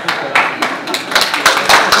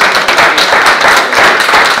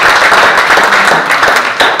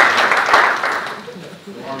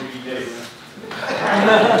 Army Day.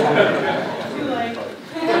 Too late.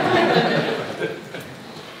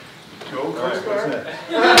 Go Coast Guard.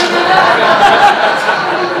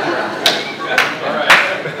 All right.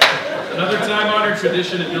 Another time-honored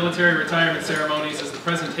tradition at military retirement ceremonies is the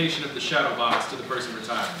presentation of the shadow box to the person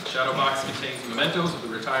retiring. The shadow box contains mementos of the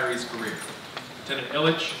retiree's career. Lieutenant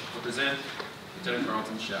Illich will present Lieutenant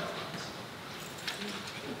Carlton's shadow box.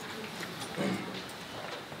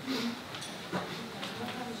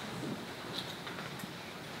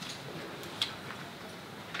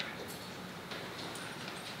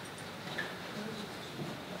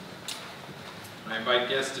 I invite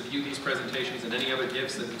guests to view these presentations and any other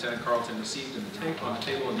gifts that Lieutenant Carlton received on the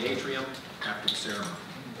table in the atrium after the ceremony.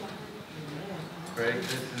 Greg,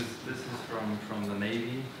 this is from the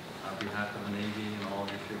Navy, on behalf of the Navy and all of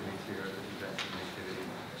your shipmates here at the Defense Activity.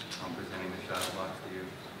 I'm presenting the shadow box to you.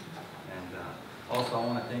 And also, I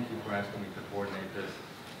want to thank you for asking me to coordinate this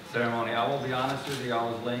ceremony. I will be honest with you, I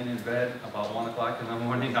was laying in bed about 1 o'clock in the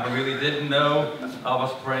morning. I really didn't know. I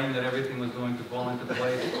was praying that everything was going to fall into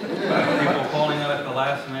place. People calling out at the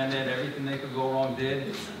last minute, everything they could go wrong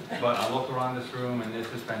did. But I look around this room and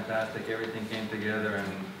this is fantastic. Everything came together,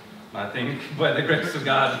 and I think by the grace of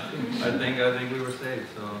God, I think we were saved.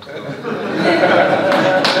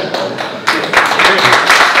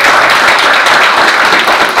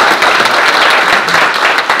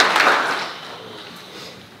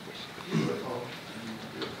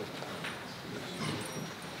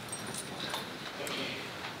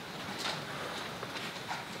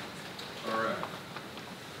 All right.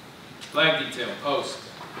 Flag detail, post.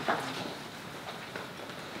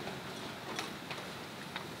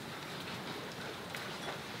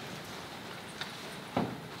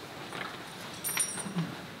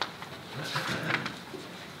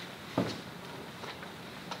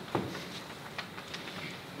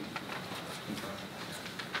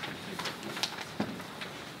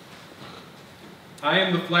 I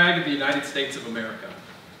am the flag of the United States of America.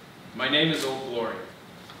 My name is Old Glory.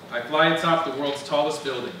 I fly atop the world's tallest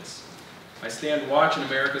buildings. I stand watch in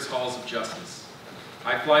America's halls of justice.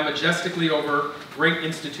 I fly majestically over great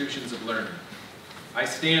institutions of learning. I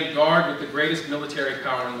stand guard with the greatest military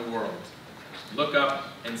power in the world. Look up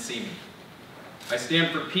and see me. I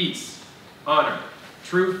stand for peace, honor,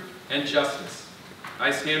 truth, and justice.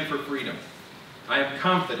 I stand for freedom. I am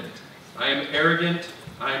confident. I am arrogant.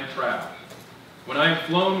 I am proud. When I am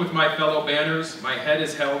flown with my fellow banners, my head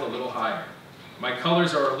is held a little higher. My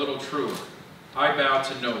colors are a little truer. I bow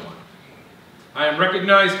to no one. I am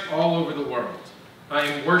recognized all over the world. I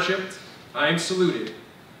am worshipped. I am saluted.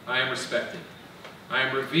 I am respected. I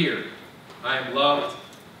am revered. I am loved,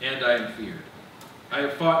 and I am feared. I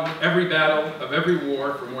have fought in every battle of every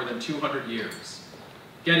war for more than 200 years.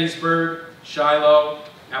 Gettysburg, Shiloh,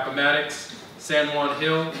 Appomattox, San Juan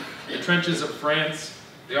Hill, the trenches of France,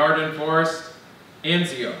 the Ardennes Forest,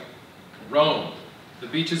 Anzio, Rome, the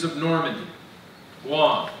beaches of Normandy,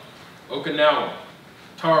 Guam, Okinawa,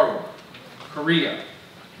 Tarawa, Korea,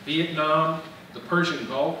 Vietnam, the Persian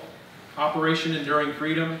Gulf, Operation Enduring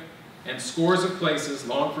Freedom, and scores of places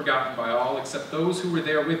long forgotten by all except those who were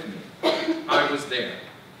there with me. I was there.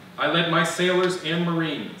 I led my sailors and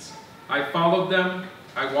Marines. I followed them.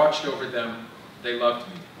 I watched over them. They loved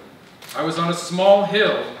me. I was on a small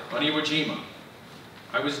hill on Iwo Jima.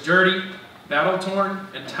 I was dirty, battle-torn,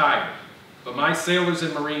 and tired, but my sailors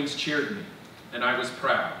and Marines cheered me, and I was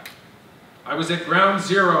proud. I was at Ground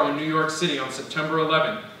Zero in New York City on September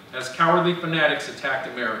 11th as cowardly fanatics attacked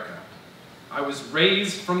America. I was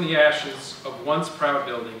raised from the ashes of once proud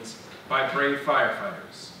buildings by brave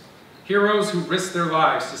firefighters, heroes who risked their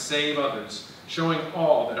lives to save others, showing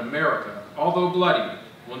all that America, although bloody,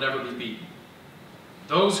 will never be beaten.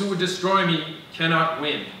 Those who would destroy me cannot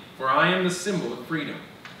win, for I am the symbol of freedom,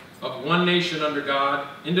 of one nation under God,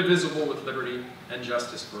 indivisible with liberty and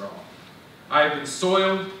justice for all. I have been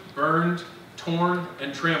soiled, burned, torn,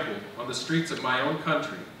 and trampled on the streets of my own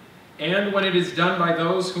country, and when it is done by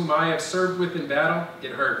those whom I have served with in battle,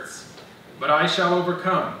 it hurts. But I shall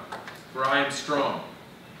overcome, for I am strong.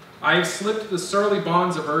 I have slipped the surly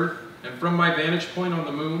bonds of earth, and from my vantage point on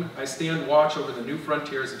the moon, I stand watch over the new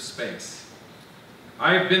frontiers of space.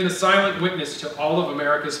 I have been the silent witness to all of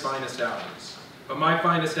America's finest hours, but my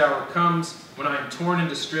finest hour comes when I am torn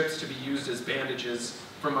into strips to be used as bandages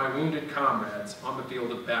for my wounded comrades on the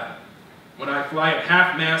field of battle, when I fly at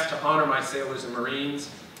half-mast to honor my sailors and Marines,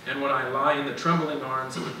 and when I lie in the trembling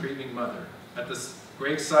arms of a grieving mother at the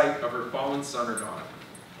grave site of her fallen son or daughter.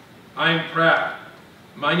 I am proud.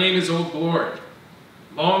 My name is Old Glory.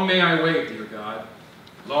 Long may I wave, dear God.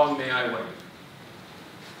 Long may I wave.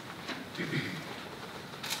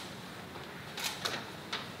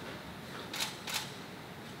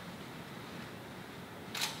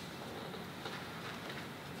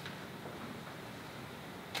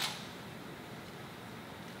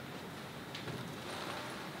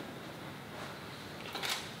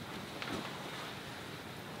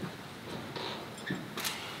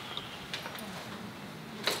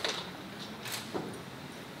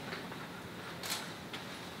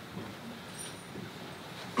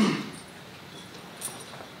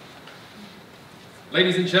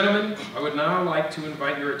 Ladies and gentlemen, I would now like to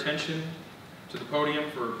invite your attention to the podium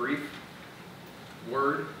for a brief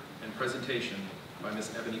word and presentation by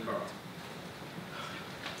Miss Ebony Carlton.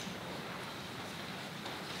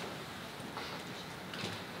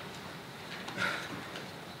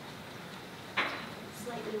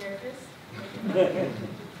 Slightly nervous. Okay.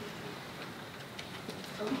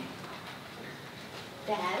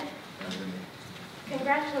 Dad,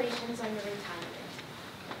 congratulations on your retirement.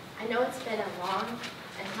 I know it's been a long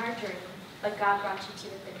and hard journey, but God brought you to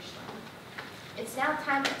the finish line. It's now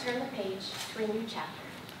time to turn the page to a new chapter.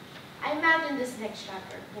 I imagine this next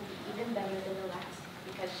chapter will be even better than the last,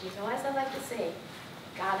 because you know, as I like to say,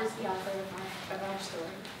 God is the author of our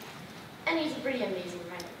story, and He's a pretty amazing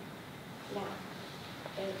writer. Now,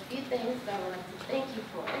 there are a few things that I would like to thank you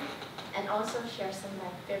for, and also share some of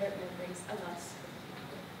my favorite memories of us.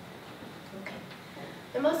 Okay.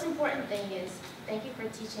 The most important thing is, thank you for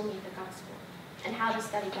teaching me the gospel and how to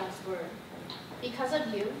study God's word. Because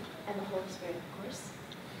of you and the Holy Spirit, of course,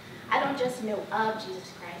 I don't just know of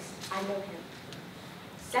Jesus Christ, I know Him.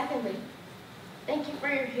 Secondly, thank you for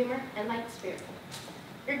your humor and light spirit.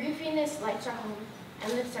 Your goofiness lights our home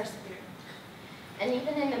and lifts our spirit. And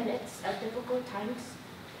even in the midst of difficult times,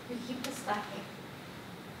 you keep us laughing.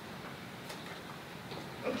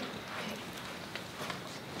 Okay.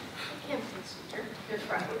 I can't fix you. You're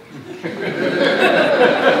crying.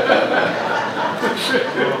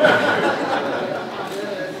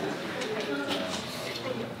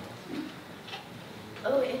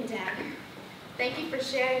 Thank you for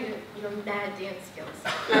sharing your mad dance skills.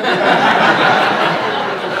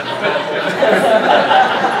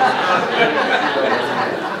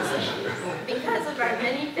 Because of our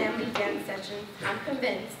many family dance sessions, I'm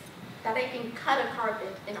convinced that I can cut a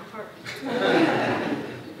carpet in a heartbeat.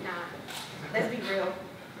 Nah, let's be real.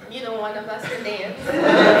 Neither one of us can dance.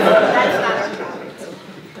 That's not our talent.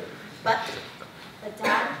 But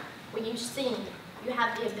Dad, when you sing, you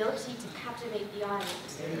have the ability to captivate the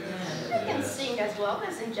audience. I can sing as well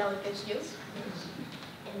as Angelica's youth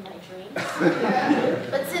in my dreams.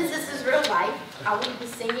 But since this is real life, I will be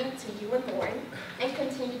singing to you and Lauren and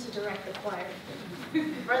continue to direct the choir.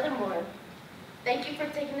 Furthermore, thank you for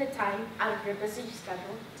taking the time out of your busy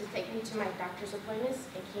schedule to take me to my doctor's appointments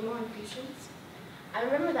and chemo infusions. I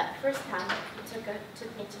remember that first time you took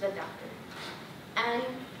me to the doctor. And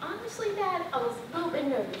honestly, Dad, I was a little bit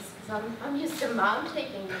nervous because I'm used to Mom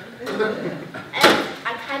taking me. And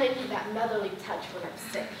I kind of need that motherly touch when I'm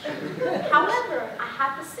sick. However, I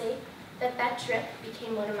have to say that that trip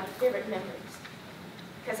became one of my favorite memories.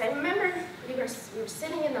 Because I remember we were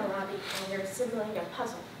sitting in the lobby and we were assembling a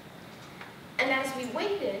puzzle. And as we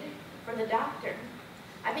waited for the doctor,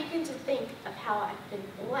 I began to think of how I've been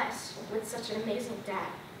blessed with such an amazing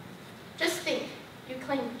dad. Just think, you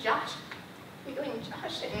claim Josh and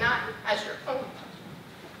I as your own.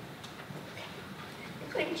 You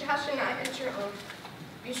claim Josh and I as your own.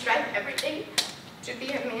 You strive every day to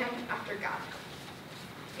be a man after God.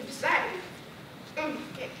 You decide,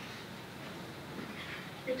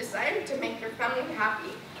 your desire to make your family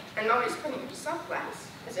happy and always putting yourself last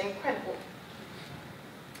is incredible.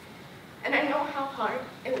 And I know how hard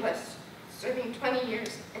it was serving 20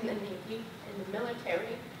 years in the Navy, in the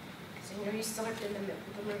military, because I know you served in the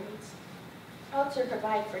Marines. How to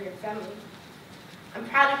provide for your family. I'm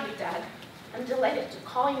proud of you, Dad. I'm delighted to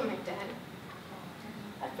call you my dad.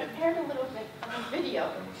 I've prepared a little bit of a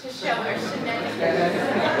video to show our shenanigans.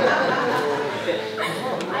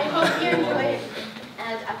 I hope you enjoy it.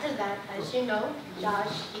 And after that, as you know,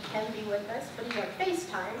 Josh, he can be with us, but he's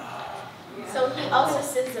on FaceTime. So he also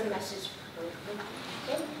sends a message.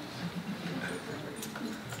 Okay?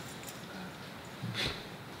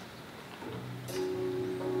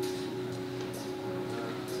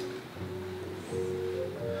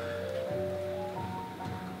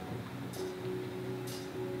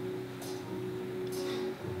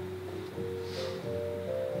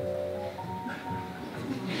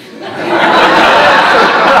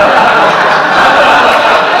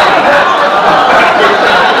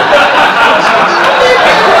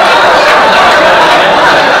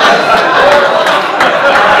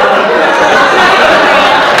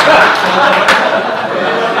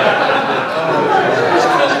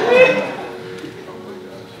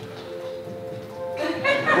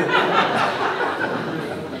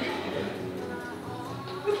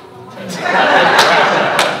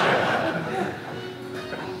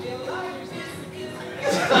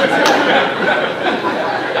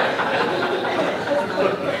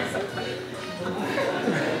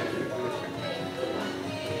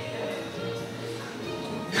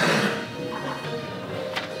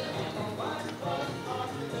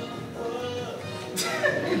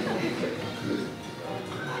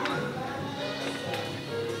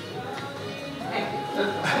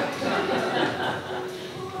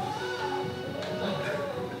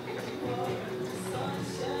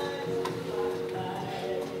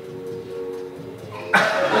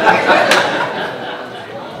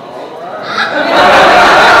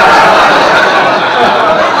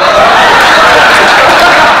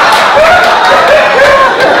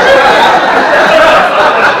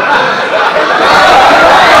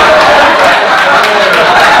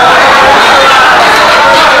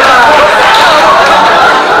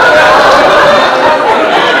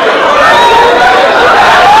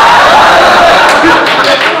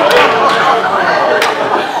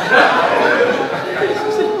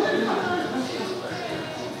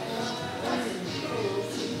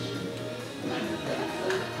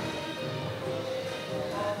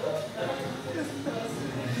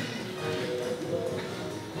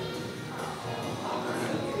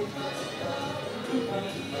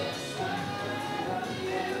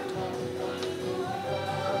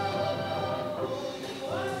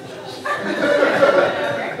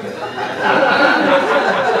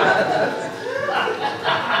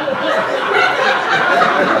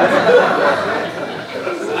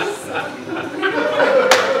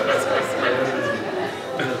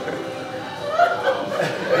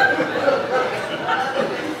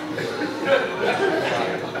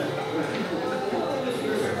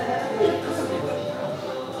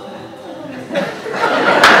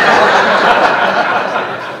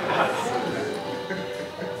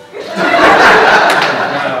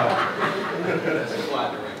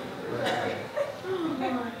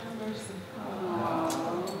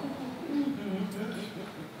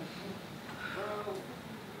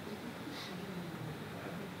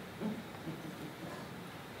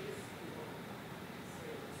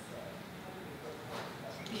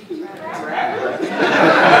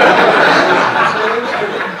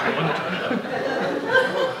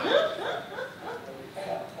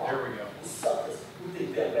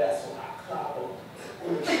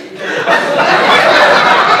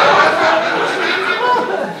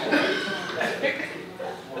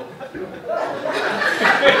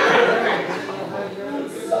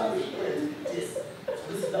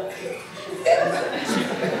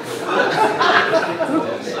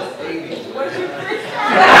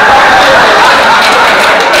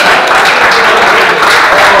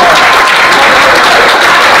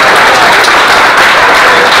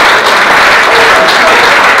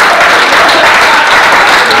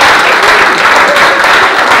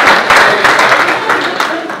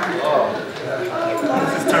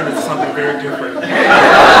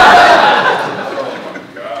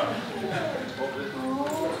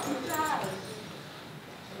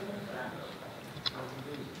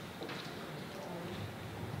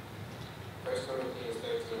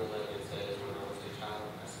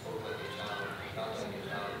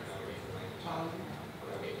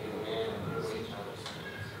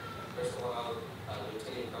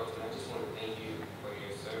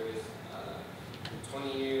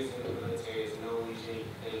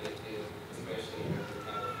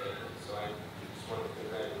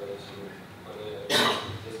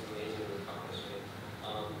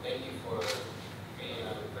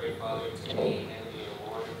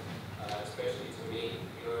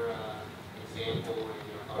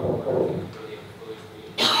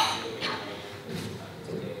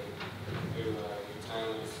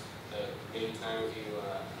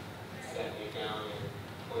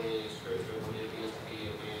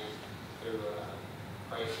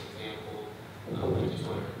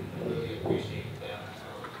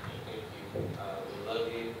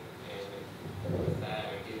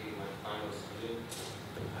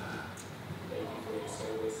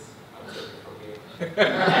 All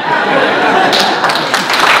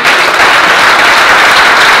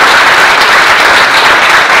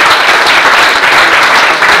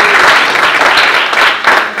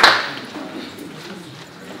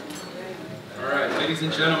right, ladies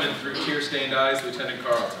and gentlemen, through tear-stained eyes, Lieutenant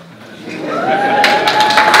Carlton.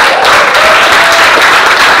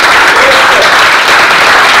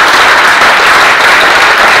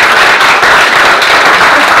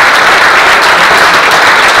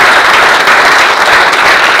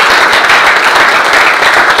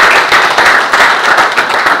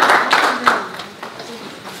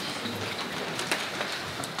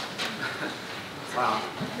 Wow.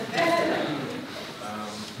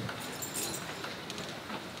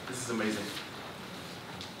 This is amazing.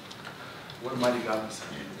 What a mighty God we serve.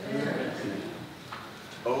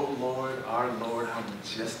 Oh Lord, our Lord, how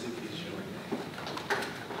majestic is your name.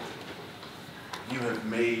 You have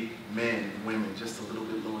made men and women just a little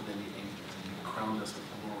bit lower than the angels, and you crowned us with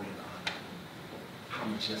glory and honor. How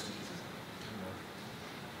majestic is his name.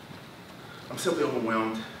 I'm simply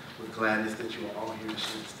overwhelmed with gladness that you are all here to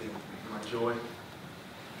share this day with me. My joy,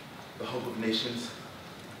 the hope of nations,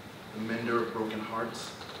 the mender of broken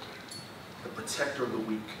hearts, the protector of the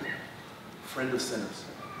weak, friend of sinners,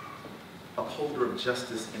 upholder of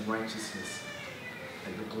justice and righteousness,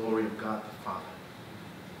 and the glory of God the Father.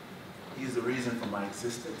 He is the reason for my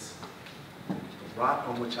existence, the rock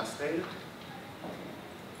on which I stand,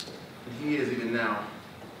 and he is even now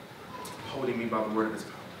holding me by the word of his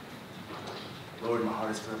power. Lord, my heart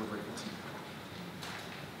is forever grateful to you.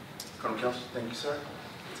 Colonel Kelch, thank you, sir,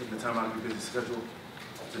 for taking the time out of your busy schedule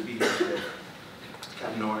to be here today.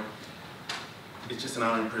 Captain Norrie, it's just an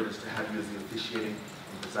honor and privilege to have you as the officiating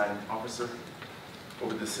and presiding officer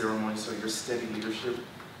over this ceremony. So your steady leadership,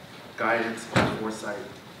 guidance, and foresight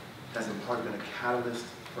has in part been a catalyst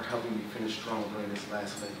for helping me finish strong during this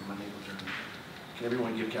last leg of my naval journey. Can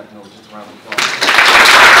everyone give Captain Norrie just a round of applause?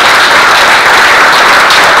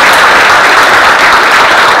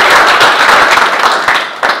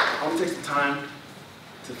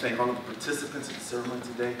 To thank all of the participants in the ceremony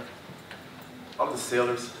today, all of the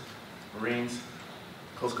sailors, Marines,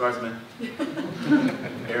 Coast Guardsmen,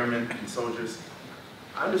 airmen, and soldiers.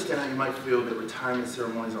 I understand how you might feel that retirement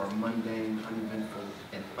ceremonies are a mundane, uneventful,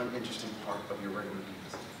 and uninteresting part of your regular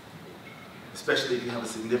duties, especially if you have a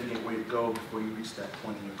significant way to go before you reach that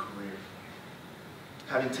point in your career.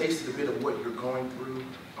 Having tasted a bit of what you're going through,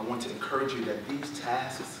 I want to encourage you that these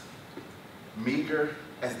tasks, meager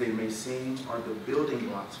as they may seem, are the building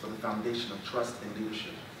blocks for the foundation of trust and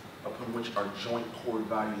leadership, upon which our joint core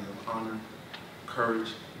values of honor,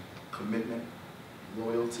 courage, commitment,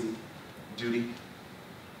 loyalty, duty,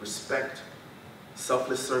 respect,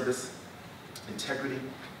 selfless service, integrity,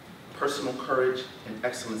 personal courage, and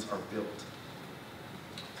excellence are built.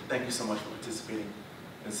 So thank you so much for participating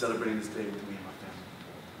and celebrating this day with me and my family.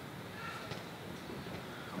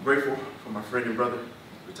 I'm grateful for my friend and brother,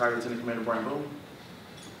 retired Lieutenant Commander Brian Boone,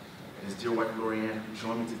 and his dear wife, Lori Ann, who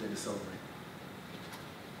joined me today to celebrate.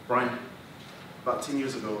 Brian, about 10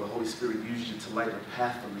 years ago, the Holy Spirit used you to light a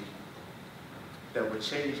path for me that would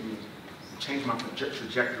change my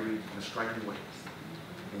trajectory in a striking way.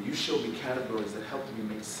 And you showed me categories that helped me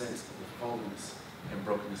make sense of the fallenness and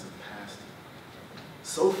brokenness of the past.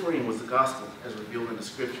 So freeing was the gospel as revealed in the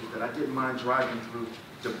scriptures that I didn't mind driving through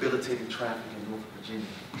debilitating traffic in Norfolk, Virginia,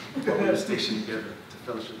 while we were stationed together to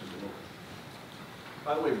fellowship with the Lord.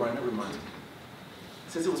 By the way, Brian, that reminds me,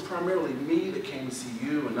 since it was primarily me that came to see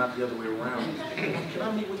you and not the other way around, can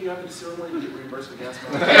I meet with you after the ceremony and get reimbursed for gas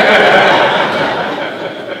money?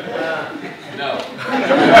 No.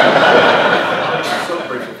 I'm so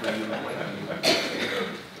grateful for you.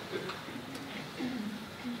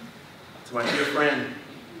 To my dear friend,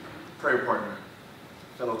 prayer partner,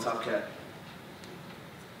 fellow Top Cat,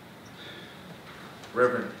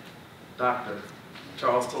 Reverend Dr.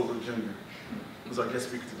 Charles Tolbert Jr., who's our guest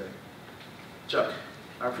speaker today. Chuck,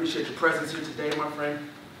 I appreciate your presence here today, my friend.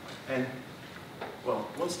 And, well,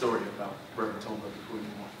 one story about Reverend Tolbert before we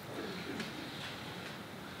move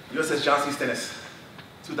on. USS John C. Stennis,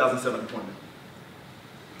 2007 appointment.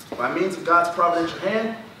 By means of God's providential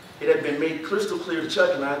hand, it had been made crystal clear to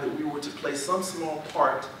Chuck and I that we were to play some small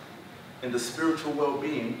part in the spiritual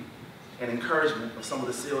well-being and encouragement of some of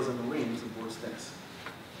the sailors and Marines aboard Stennis.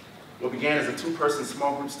 What began as a two-person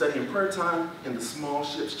small group study and prayer time in the small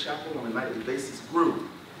ship's chapel on a nightly basis grew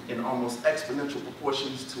in almost exponential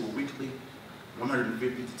proportions to a weekly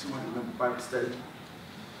 150 to 200 member Bible study,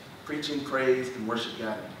 preaching, praise, and worship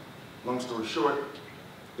gathering. Long story short,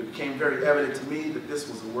 it became very evident to me that this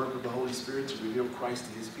was the work of the Holy Spirit to reveal Christ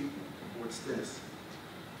to his people aboard Stennis.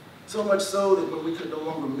 So much so that when we could no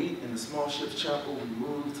longer meet in the small ship's chapel, we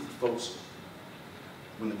moved to the forecastle.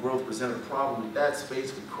 When the growth presented a problem in that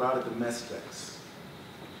space, we crowded the mess decks.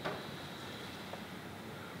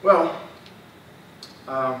 Well,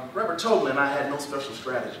 Reverend Tobin and I had no special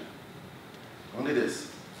strategy. Only this.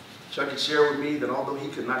 Chuck had shared with me that although he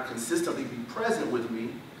could not consistently be present with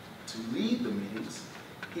me to lead the meetings,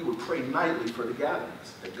 he would pray nightly for the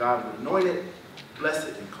gatherings, that God would anoint it, bless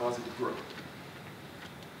it, and cause it to grow.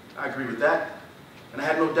 I agree with that, and I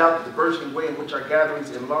had no doubt that the burgeoning way in which our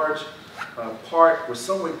gatherings in large part were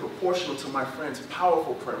some way proportional to my friend's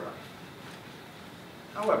powerful prayer life.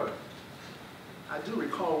 However, I do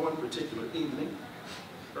recall one particular evening,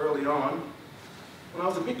 early on, when I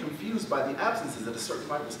was a bit confused by the absences at a certain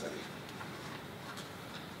Bible study.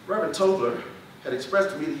 Reverend Tobler had expressed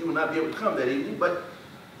to me that he would not be able to come that evening, but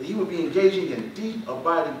that he would be engaging in deep,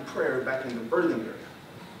 abiding prayer back in the birthing area,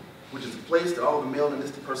 which is the place that all the male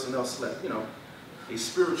enlisted personnel slept. You know, a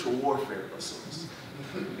spiritual warfare of sorts.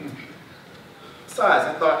 Besides,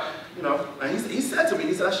 I thought, you know, and he said to me,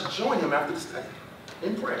 he said I should join him after the study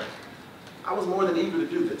in prayer. I was more than eager to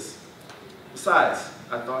do this. Besides,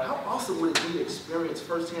 I thought, how awesome would it be to experience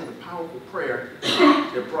firsthand the powerful prayer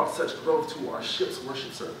that brought such growth to our ship's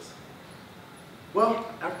worship service? Well,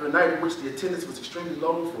 after a night in which the attendance was extremely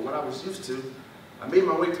low for what I was used to, I made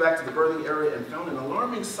my way back to the birthing area and found an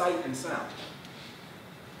alarming sight and sound.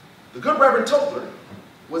 The good Reverend Tobler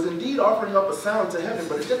was indeed offering up a sound to heaven,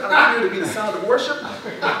 but it did not appear to be the sound of worship,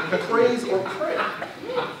 praise, or prayer.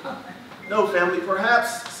 No, family,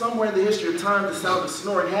 perhaps somewhere in the history of time, the sound of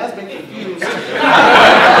snoring has been confused with the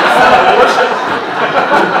sound of worship.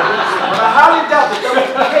 But I highly doubt that that was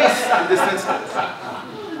the case in this instance.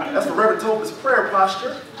 As for Reverend Tobler's prayer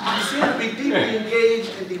posture, he seemed to be deeply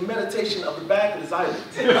engaged in the meditation of the back of his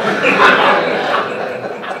eyelids.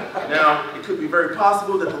 Now, it could be very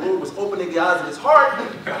possible that the Lord was opening the eyes of his heart,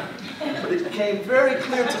 but it became very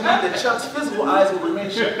clear to me that Chuck's physical eyes would remain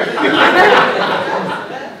shut.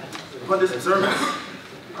 Upon this observance,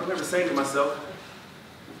 I remember saying to myself,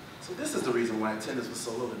 so this is the reason why attendance was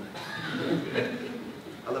so low tonight.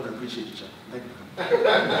 I love and appreciate you, Chuck. Thank you for coming.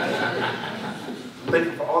 I'm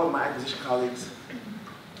thankful for all of my acquisition colleagues,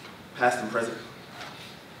 past and present.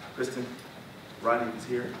 Kristen, Rodney is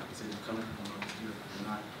here. I see him coming.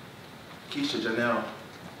 Keisha, Janelle,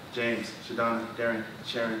 James, Shadonna, Darren,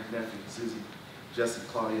 Sharon, Nephew, Susie, Jesse,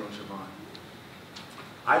 Claudio, and Siobhan.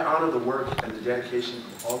 I honor the work and the dedication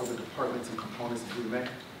of all of the departments and components of UMA. And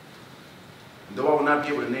though I will not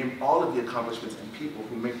be able to name all of the accomplishments and people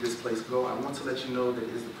who make this place go, I want to let you know that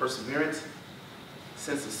it is the perseverance,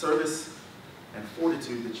 sense of service, and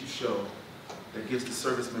fortitude that you show that gives the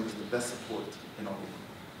service members the best support in all of them.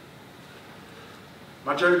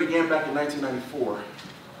 My journey began back in 1994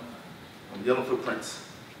 on the Yellow Footprints,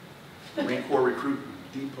 Marine Corps Recruit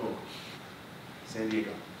Depot, San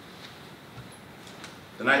Diego.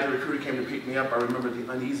 The night the recruiter came to pick me up, I remember the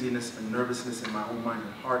uneasiness and nervousness in my own mind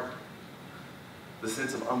and heart, the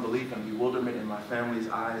sense of unbelief and bewilderment in my family's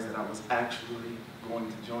eyes that I was actually going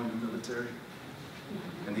to join the military,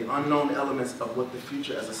 and the unknown elements of what the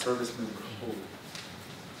future as a serviceman would hold.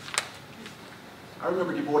 I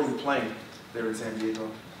remember deboarding the plane there in San Diego.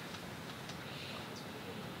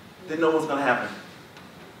 Didn't know what was going to happen.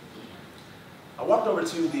 I walked over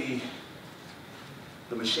to the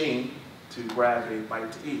machine to grab a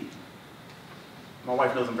bite to eat. My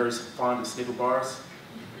wife knows I'm very fond of Snickle bars.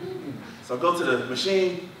 So I go to the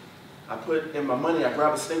machine, I put in my money, I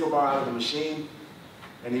grab a Snickle bar out of the machine,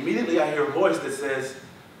 and immediately I hear a voice that says,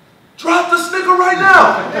 "Drop the Snickle right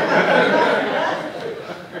now!"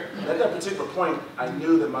 At that particular point, I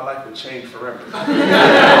knew that my life would change forever.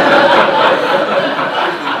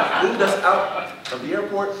 Moved us out of the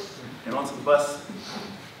airport and onto the bus,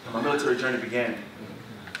 and my military journey began.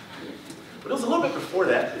 But it was a little bit before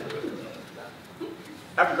that.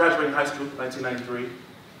 After graduating high school in 1993,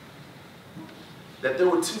 that there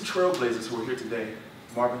were two trailblazers who are here today,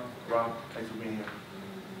 Marvin, Rob, thanks for being here,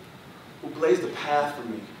 who blazed a path for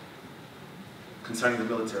me concerning the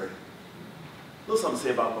military. A little something to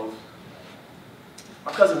say about both.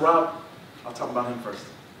 My cousin Rob, I'll talk about him first.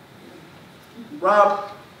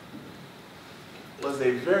 Rob was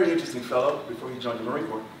a very interesting fellow before he joined the Marine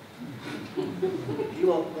Corps. He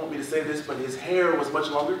won't want me to say this, but his hair was much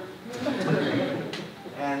longer,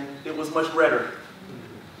 and it was much redder.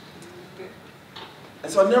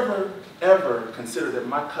 And so I never, ever considered that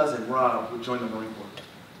my cousin Rob would join the Marine Corps.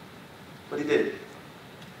 But he did.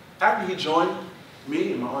 After he joined,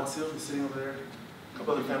 me and my Aunt Sil was sitting over there, a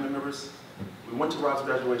couple other family members, we went to Rob's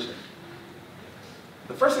graduation.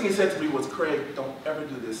 The first thing he said to me was, "Craig, don't ever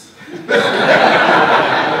do this."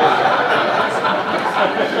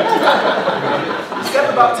 He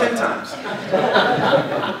stepped about 10 times.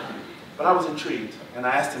 But I was intrigued, and I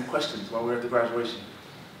asked him questions while we were at the graduation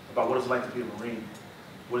about what it was like to be a Marine,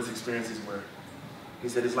 what his experiences were. He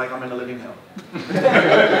said, it's like I'm in a living hell.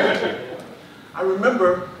 I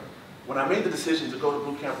remember when I made the decision to go to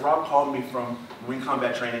boot camp, Rob called me from Marine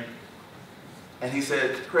combat training, and he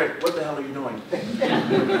said, Craig, what the hell are you doing?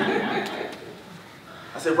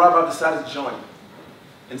 I said, Rob, I've decided to join.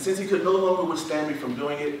 And since he could no longer withstand me from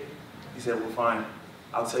doing it, he said, well, fine,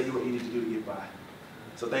 I'll tell you what you need to do to get by.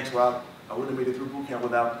 So thanks, Rob. I wouldn't have made it through boot camp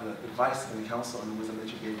without the advice and the counsel and the wisdom that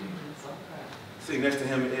you gave me. Sitting next to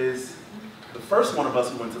him is the first one of us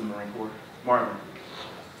who went to the Marine Corps, Marvin.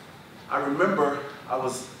 I remember I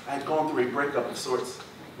had gone through a breakup of sorts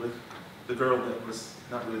with the girl that was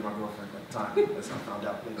not really my girlfriend at the time, as I found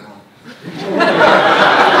out later on.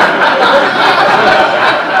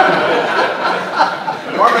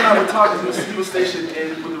 Marvin and I were talking. He was stationed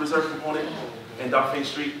with the reserve component in Dauphine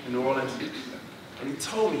Street in New Orleans. And he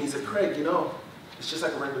told me, he said, Craig, you know, it's just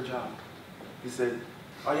like a regular job. He said,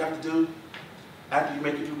 all you have to do after you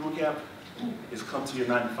make it through boot camp is come to your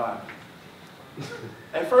 9 to 5.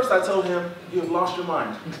 At first I told him, you have lost your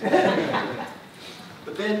mind.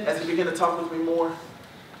 But then as he began to talk with me more,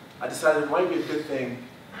 I decided it might be a good thing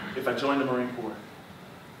if I joined the Marine Corps,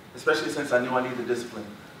 especially since I knew I needed the discipline.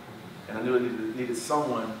 And I knew I needed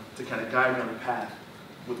someone to kind of guide me on the path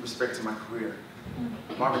with respect to my career.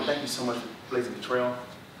 Marvin, thank you so much for blazing the trail.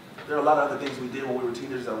 There are a lot of other things we did when we were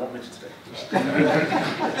teenagers that I won't mention today.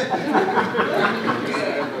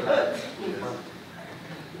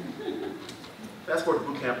 Fast forward to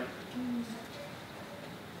boot camp,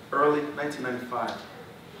 early 1995.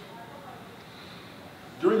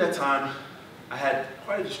 During that time, I had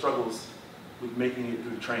quite a few struggles with making it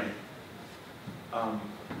through training.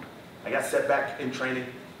 I got set back in training.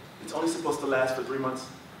 It's only supposed to last for 3 months.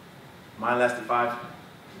 Mine lasted 5.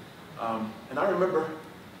 And I remember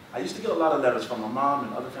I used to get a lot of letters from my mom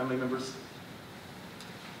and other family members.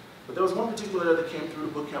 But there was one particular letter that came through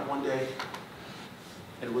the boot camp one day,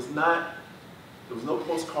 and there was no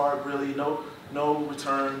postcard really, no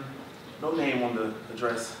return, no name on the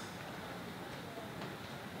address.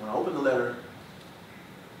 When I opened the letter,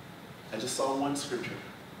 I just saw one scripture.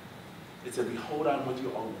 It said, behold, I'm with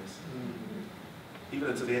you always, even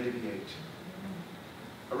until the end of the age.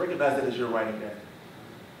 I recognize that as you're writing that.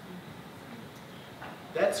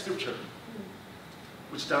 That scripture,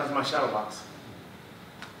 which down in my shadow box,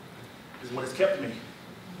 is what has kept me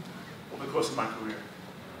over the course of my career.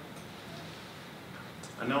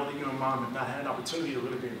 I know that you and Mom have not had an opportunity to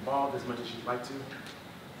really be involved as much as you'd like to,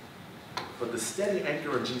 but the steady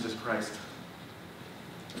anchor of Jesus Christ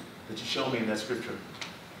that you show me in that scripture,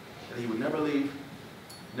 that he would never leave,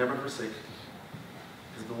 never forsake,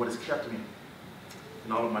 has been what has kept me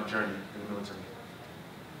in all of my journey in the military.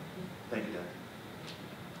 Thank you, Dad.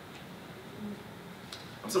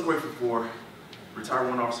 I'm so grateful for retired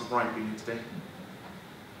Warrant Officer Bryant being here today.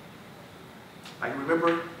 I can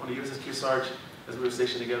remember on the USS Kearsarge, as we were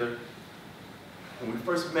stationed together, when we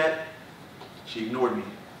first met, she ignored me.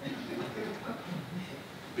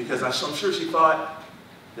 Because I'm sure she thought,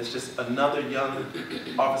 that's just another young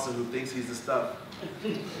officer who thinks he's the stuff.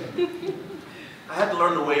 I had to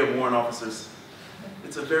learn the way of warrant officers.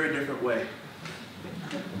 It's a very different way.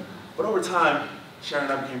 But over time, Sharon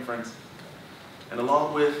and I became friends. And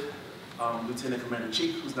along with Lieutenant Commander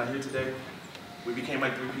Cheek, who's not here today, we became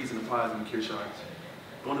like 3 peas in the pod in the Kearsarge.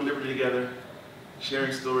 Going to Liberty together,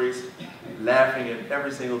 sharing stories, laughing at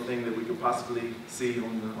every single thing that we could possibly see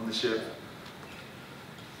on the ship.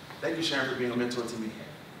 Thank you, Sharon, for being a mentor to me.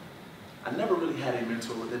 I never really had a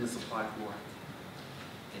mentor within the supply corps.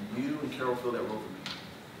 And you and Carol fill that role for me.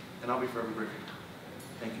 And I'll be forever grateful.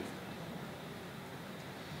 Thank you.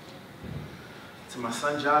 To my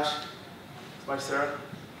son, Josh, his wife, Sarah,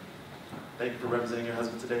 thank you for representing your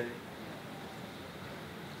husband today.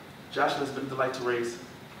 Joshua has been a delight to raise.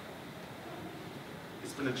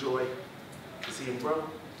 It's been a joy to see him grow,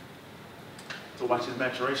 to watch his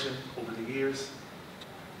maturation over the years,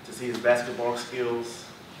 to see his basketball skills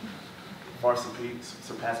far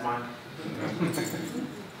surpass mine.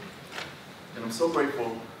 And I'm so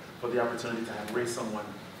grateful for the opportunity to have raised someone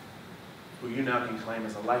who you now can claim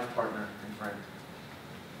as a life partner and friend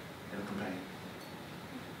and a companion.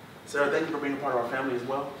 Sarah, thank you for being a part of our family as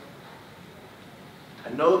well. I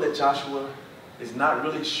know that Joshua is not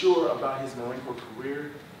really sure about his Marine Corps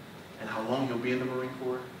career and how long he'll be in the Marine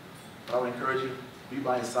Corps, but I would encourage you, be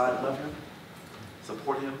by his side, love him,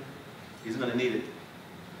 support him. He's going to need it.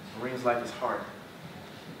 Marine's life is hard.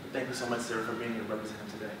 But thank you so much, Sarah, for being here to represent him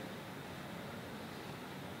today.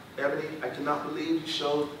 Ebony, I cannot believe you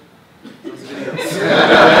showed those videos.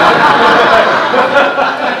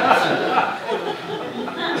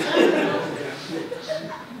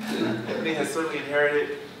 Ebony has certainly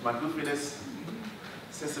inherited my goofiness,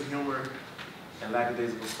 sense of humor, and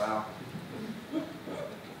lackadaisical style.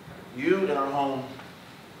 You in our home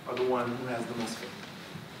are the one who has the most faith.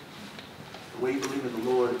 The way you believe in the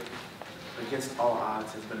Lord against all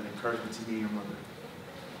odds has been an encouragement to me and your mother.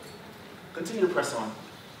 Continue to press on.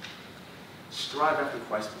 Strive after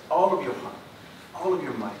Christ with all of your heart, all of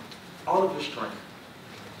your might, all of your strength.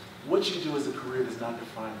 What you do as a career does not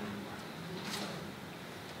define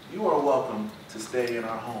who you are. You are welcome to stay in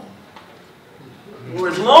our home for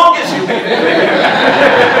as long as you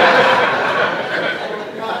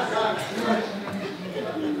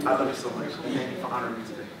I love you so much. Thank you for honoring me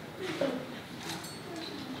today.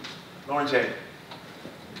 Lauren J.,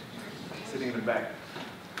 sitting in the back.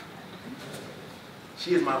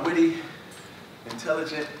 She is my witty,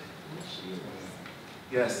 intelligent,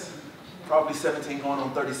 yes, probably 17 going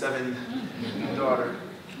on 37 daughter.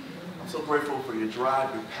 I'm so grateful for your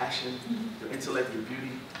drive, your passion, your intellect, your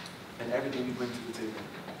beauty, and everything you bring to the table.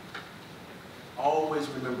 Always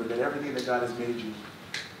remember that everything that God has made you,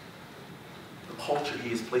 the culture He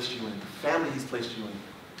has placed you in, the family He's placed you in,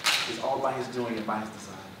 is all by His doing and by His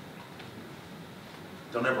design.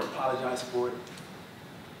 Don't ever apologize for it.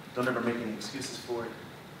 Don't ever make any excuses for it.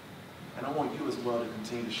 And I want you as well to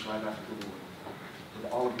continue to strive after the Lord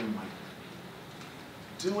with all of your might.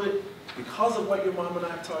 Do it because of what your mom and I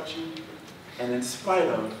have taught you, and in spite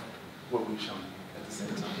of what we've shown you at the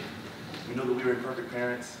same time. We know that we are imperfect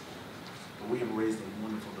parents, but we have raised a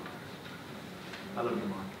wonderful daughter. I love you,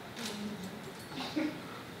 Mom.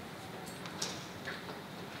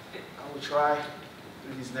 I will try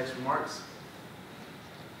through these next remarks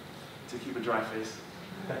to keep a dry face.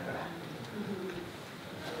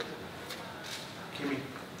 Kimmy,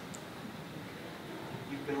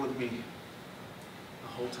 you've been with me the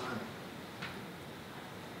whole time.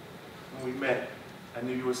 When we met, I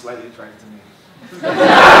knew you were slightly attracted to me.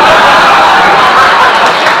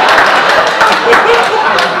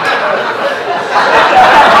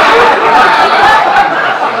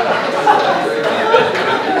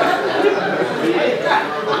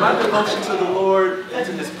 My devotion to the Lord and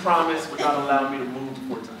to His promise would not allow me to move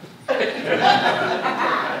 4 times.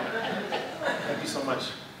 Thank you so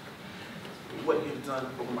much for what you've done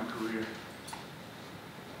over my career.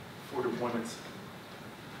 4 deployments,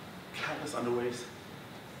 countless underways,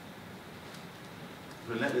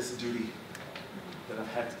 relentless duty that I've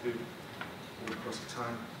had to do over the course of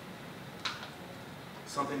time.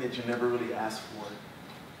 Something that you never really asked for,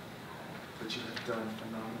 but you have done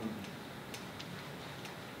phenomenally.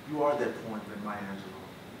 You are that point that Maya Angelou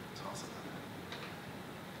talks about.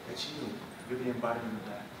 That's you. You're the embodiment of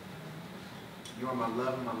that. You are my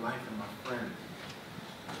love and my life and my friend.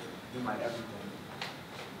 You're my everything.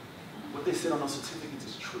 What they said on those certificates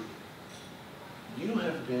is true. You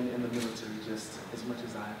have been in the military just as much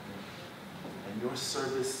as I have been. And your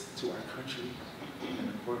service to our country and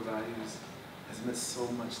the core values has meant so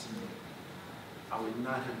much to me. I would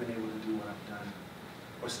not have been able to do what I've done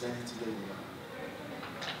or stand here today without you.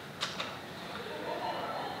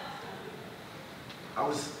 I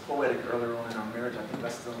was poetic earlier on in our marriage. I think I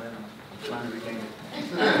still am. I'm trying to regain it.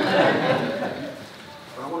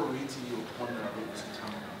 But I want to read to you a poem that I wrote some time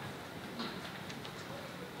ago.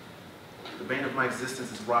 The bane of my existence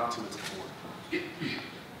is rocked to its core.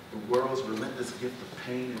 The world's relentless gift of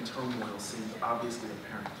pain and turmoil seems obviously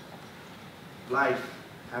apparent. Life,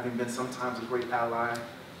 having been sometimes a great ally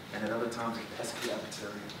and at other times a pesky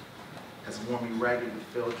adversary, has worn me ragged with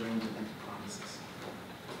failed dreams and empty promises.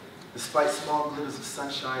 Despite small glitters of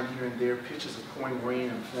sunshine here and there, pictures of pouring rain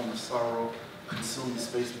and form of sorrow consumed the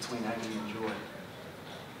space between agony and joy.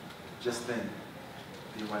 Just then,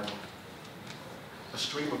 the arrival. A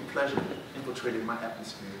stream of pleasure infiltrated my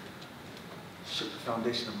atmosphere, shook the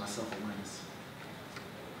foundation of my self-awareness.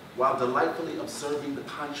 While delightfully observing the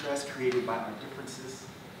contrast created by our differences,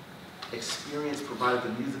 experience provided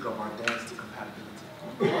the music of our dance to compatibility.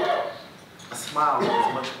 A smile with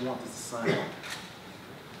as much warmth as the sun,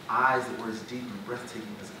 eyes that were as deep and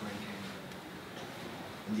breathtaking as a Grand Canyon,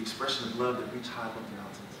 and the expression of love that reached high above the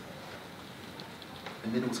mountains.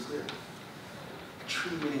 And then it was clear. The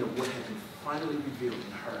true meaning of what had been finally revealed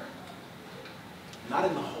in her. Not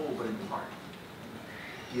in the whole, but in part.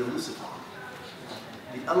 The elusive part.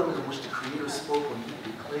 The element in which the Creator spoke when He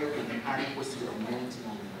declared the inadequacy of man's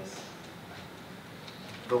loneliness.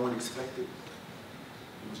 Though unexpected,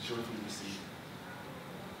 it was joyfully received.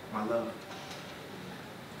 My love.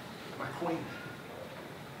 My queen.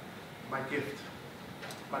 My gift.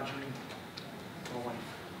 my dream, my wife,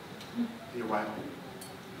 the arrival.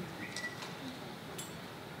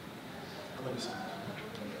 I love you so much.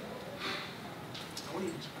 I want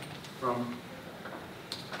you from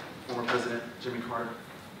former President Jimmy Carter,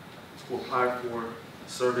 who applied for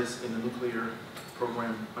service in the nuclear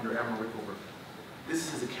program under Admiral Rickover. This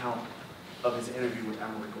is his account of his interview with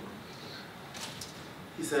Admiral Rickover.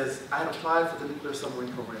 He says, I had applied for the nuclear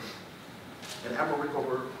submarine program, and Admiral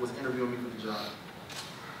Rickover was interviewing me for the job.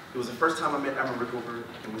 It was the first time I met Admiral Rickover,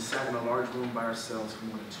 and we sat in a large room by ourselves for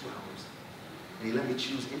more than 2 hours. And he let me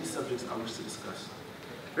choose any subjects I wished to discuss.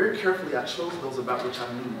 Very carefully, I chose those about which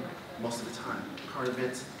I knew most of the time. Current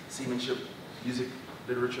events, seamanship, music,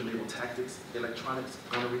 literature, naval tactics, electronics,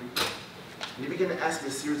 gunnery. And he began to ask me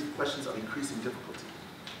a series of questions of increasing difficulty.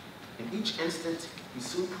 In each instant, he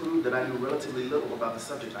soon proved that I knew relatively little about the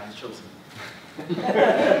subject I had chosen.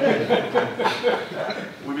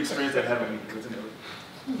 We've experienced that, haven't we? Isn't it?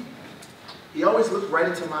 He always looked right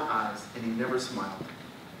into my eyes, and he never smiled.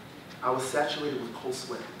 I was saturated with cold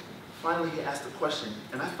sweat. Finally, he asked a question,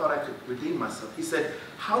 and I thought I could redeem myself. He said,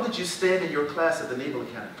 how did you stand in your class at the Naval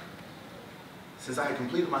Academy? Since I had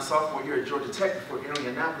completed my sophomore year at Georgia Tech before entering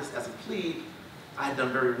Annapolis as a plebe, I had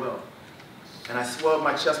done very well. And I swelled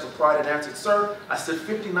my chest with pride and answered, sir, I stood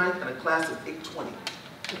 59th in a class of 820.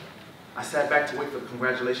 I sat back to wait for the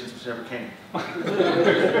congratulations which never came.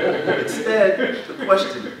 Instead, the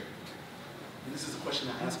question, and this is a question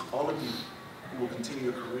I ask all of you who will continue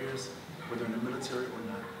your careers, whether in the military or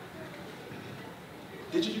not.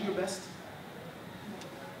 Did you do your best?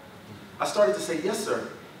 I started to say, yes, sir.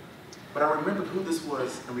 But I remembered who this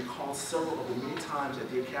was and recalled several of the many times at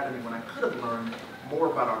the academy when I could have learned more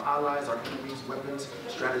about our allies, our enemies, weapons,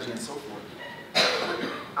 strategy, and so forth.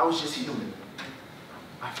 I was just human.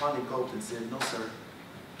 I finally gulped and said, no, sir,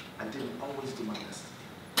 I didn't always do my best.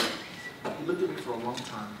 He looked at me for a long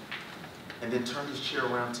time and then turned his chair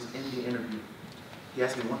around to end the interview. He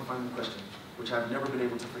asked me one final question, which I've never been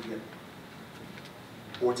able to forget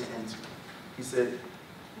or to answer. He said,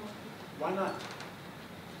 why not?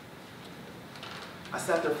 I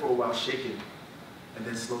sat there for a while shaking and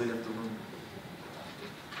then slowly left the room.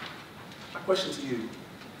 My question to you,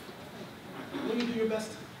 will you do your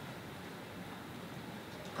best?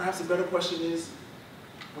 Perhaps a better question is,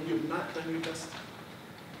 when you have not done your best,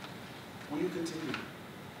 will you continue?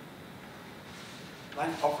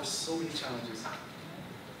 Life offers so many challenges,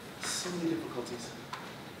 so many difficulties,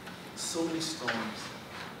 so many storms,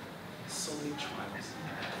 so many trials.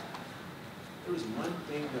 There is one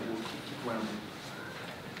thing that will keep you grounded.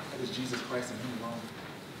 That is Jesus Christ and Him alone.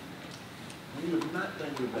 When you have not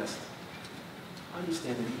done your best,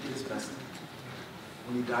 understand that He did His best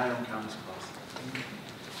when He died on Calvary's cross,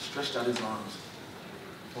 stretched out His arms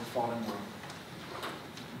for a fallen world,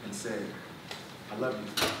 and said, I love you.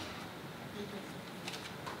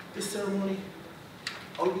 This ceremony,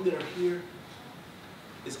 all of you that are here,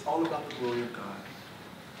 is all about the glory of God.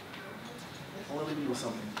 I want to leave you with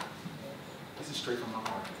something. This is straight from my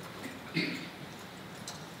heart.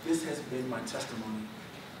 This has been my testimony,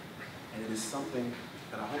 and it is something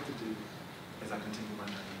that I hope to do as I continue my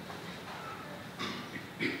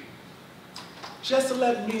journey. Just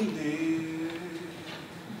let me live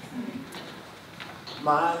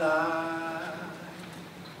my life,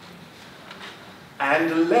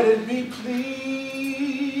 and let it be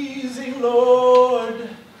pleasing, Lord,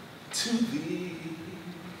 to Thee.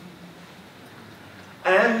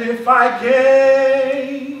 And if I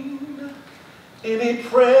gain any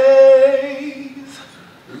praise,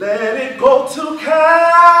 let it go to Calvary.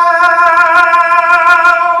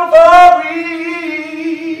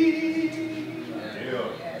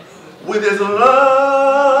 With His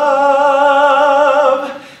love,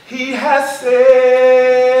 He has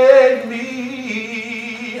saved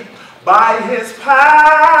me. By His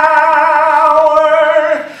power,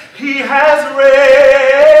 He has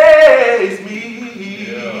raised me.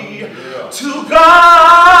 To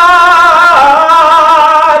God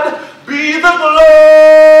be the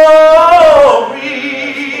glory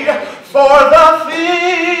for the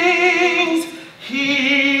things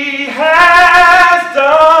He has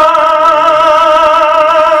done.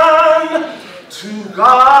 To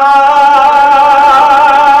God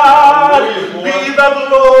be the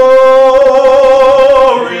glory.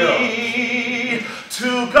 To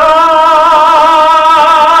God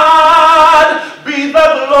be the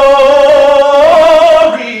glory.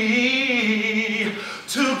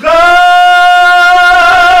 To God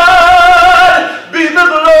be the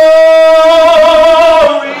glory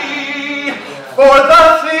for the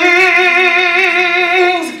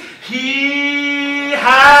things He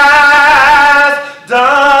has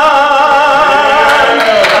done.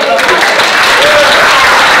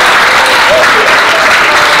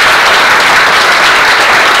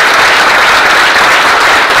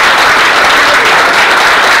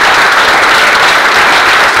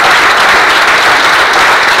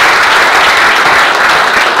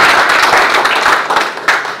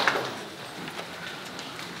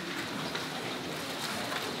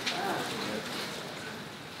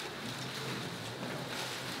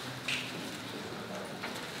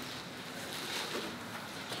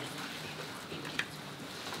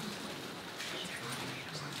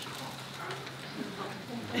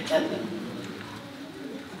 You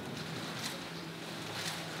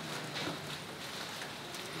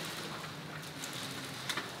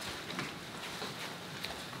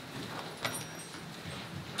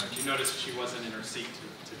noticed she wasn't in her seat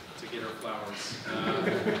to get her flowers.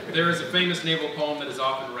 There is a famous naval poem that is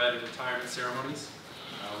often read at retirement ceremonies.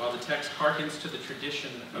 While the text harkens to the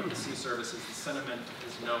tradition of the sea services, the sentiment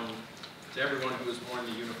is known to everyone who was born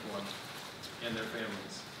in the uniform and their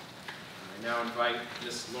families. I now invite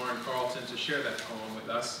Miss Lauren Carlton to share that poem with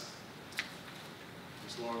us.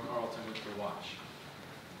 Miss Lauren Carlton with the watch.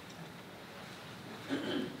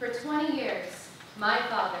 For 20 years, my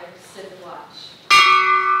father stood the watch.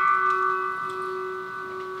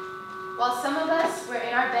 While some of us were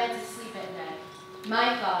in our beds asleep at night,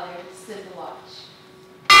 my father stood the watch.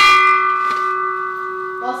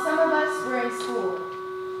 While some of us were in school,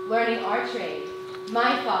 learning our trade,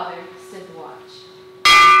 my father stood the watch.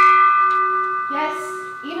 Yes,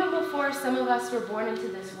 even before some of us were born into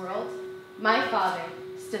this world, my father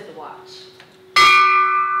stood the watch.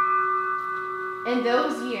 In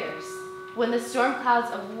those years, when the storm clouds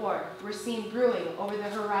of war were seen brewing over the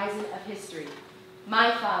horizon of history,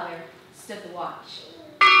 my father stood the watch.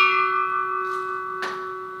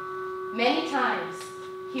 Many times,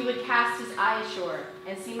 he would cast his eye ashore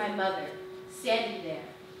and see my mother standing there,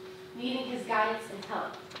 needing his guidance and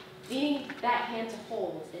help, needing that hand to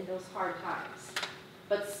hold in those hard times.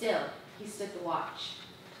 But still, he stood the watch.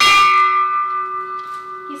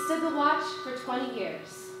 He stood the watch for 20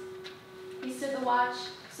 years. He stood the watch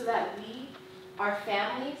so that we, our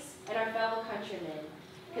families, and our fellow countrymen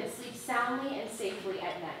could sleep soundly and safely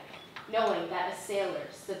at night, knowing that a sailor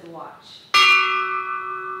stood the watch.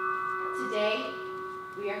 Today,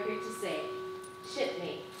 we are here to say,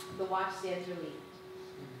 shipmate, the watch stands relieved.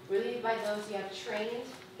 Relieved by those you have trained,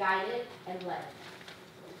 guided, and led.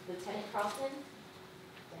 Lieutenant Carlton,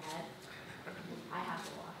 Dad, I have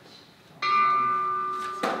the watch.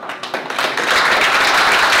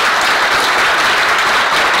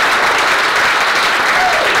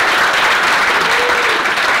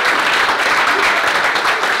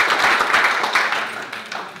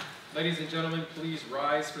 Ladies and gentlemen, please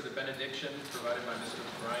rise for the benediction provided by Mr.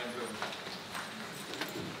 Brian Boone.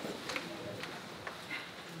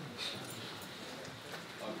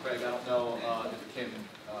 Craig, I don't know if Kim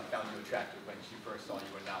found you attractive when she first saw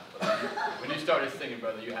you or not, but when you started singing,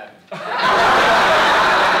 brother, you had me.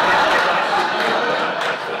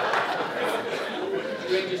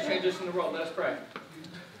 Strangers in the world, let us pray.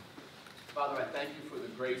 Father, I thank you for the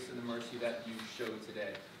grace and the mercy that you showed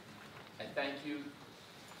today. I thank you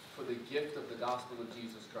for the gift of the gospel of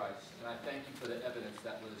Jesus Christ, and I thank you for the evidence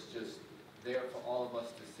that was just there for all of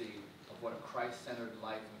us to see of what a Christ-centered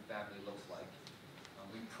life and family looks like.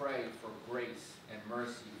 We pray for grace and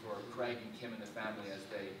mercy for Craig and Kim and the family as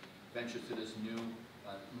they venture to this new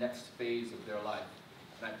next phase of their life.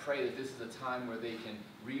 And I pray that this is a time where they can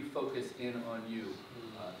refocus in on you,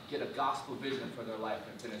 get a gospel vision for their life,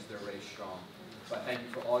 and finish their race strong. So I thank you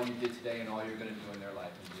for all you did today and all you're going to do in their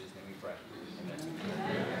life. In Jesus' name we pray.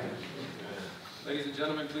 Amen. Ladies and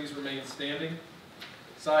gentlemen, please remain standing.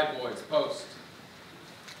 Side boys, post.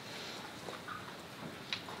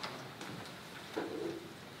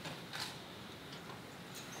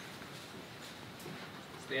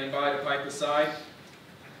 Stand by to pipe the side.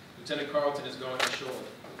 Lieutenant Carlton is going ashore.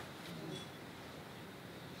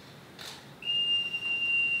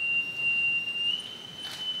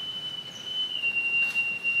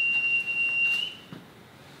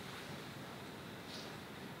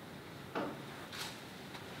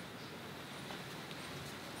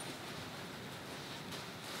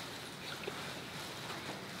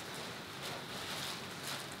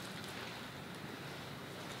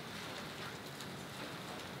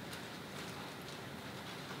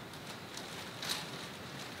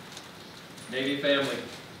 Navy family,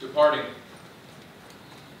 departing.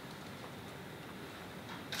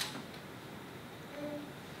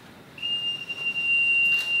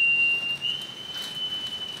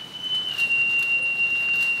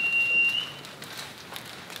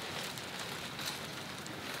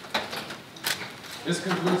 This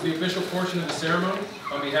concludes the official portion of the ceremony.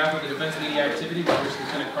 On behalf of the Defense Media Activity, we wish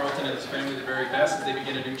Lieutenant Carlton and his family the very best as they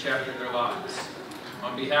begin a new chapter in their lives.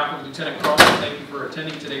 On behalf of Lieutenant Carlton, thank you for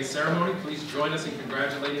attending today's ceremony. Please join us in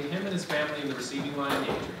congratulating him and his family in the receiving line of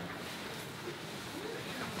the atrium.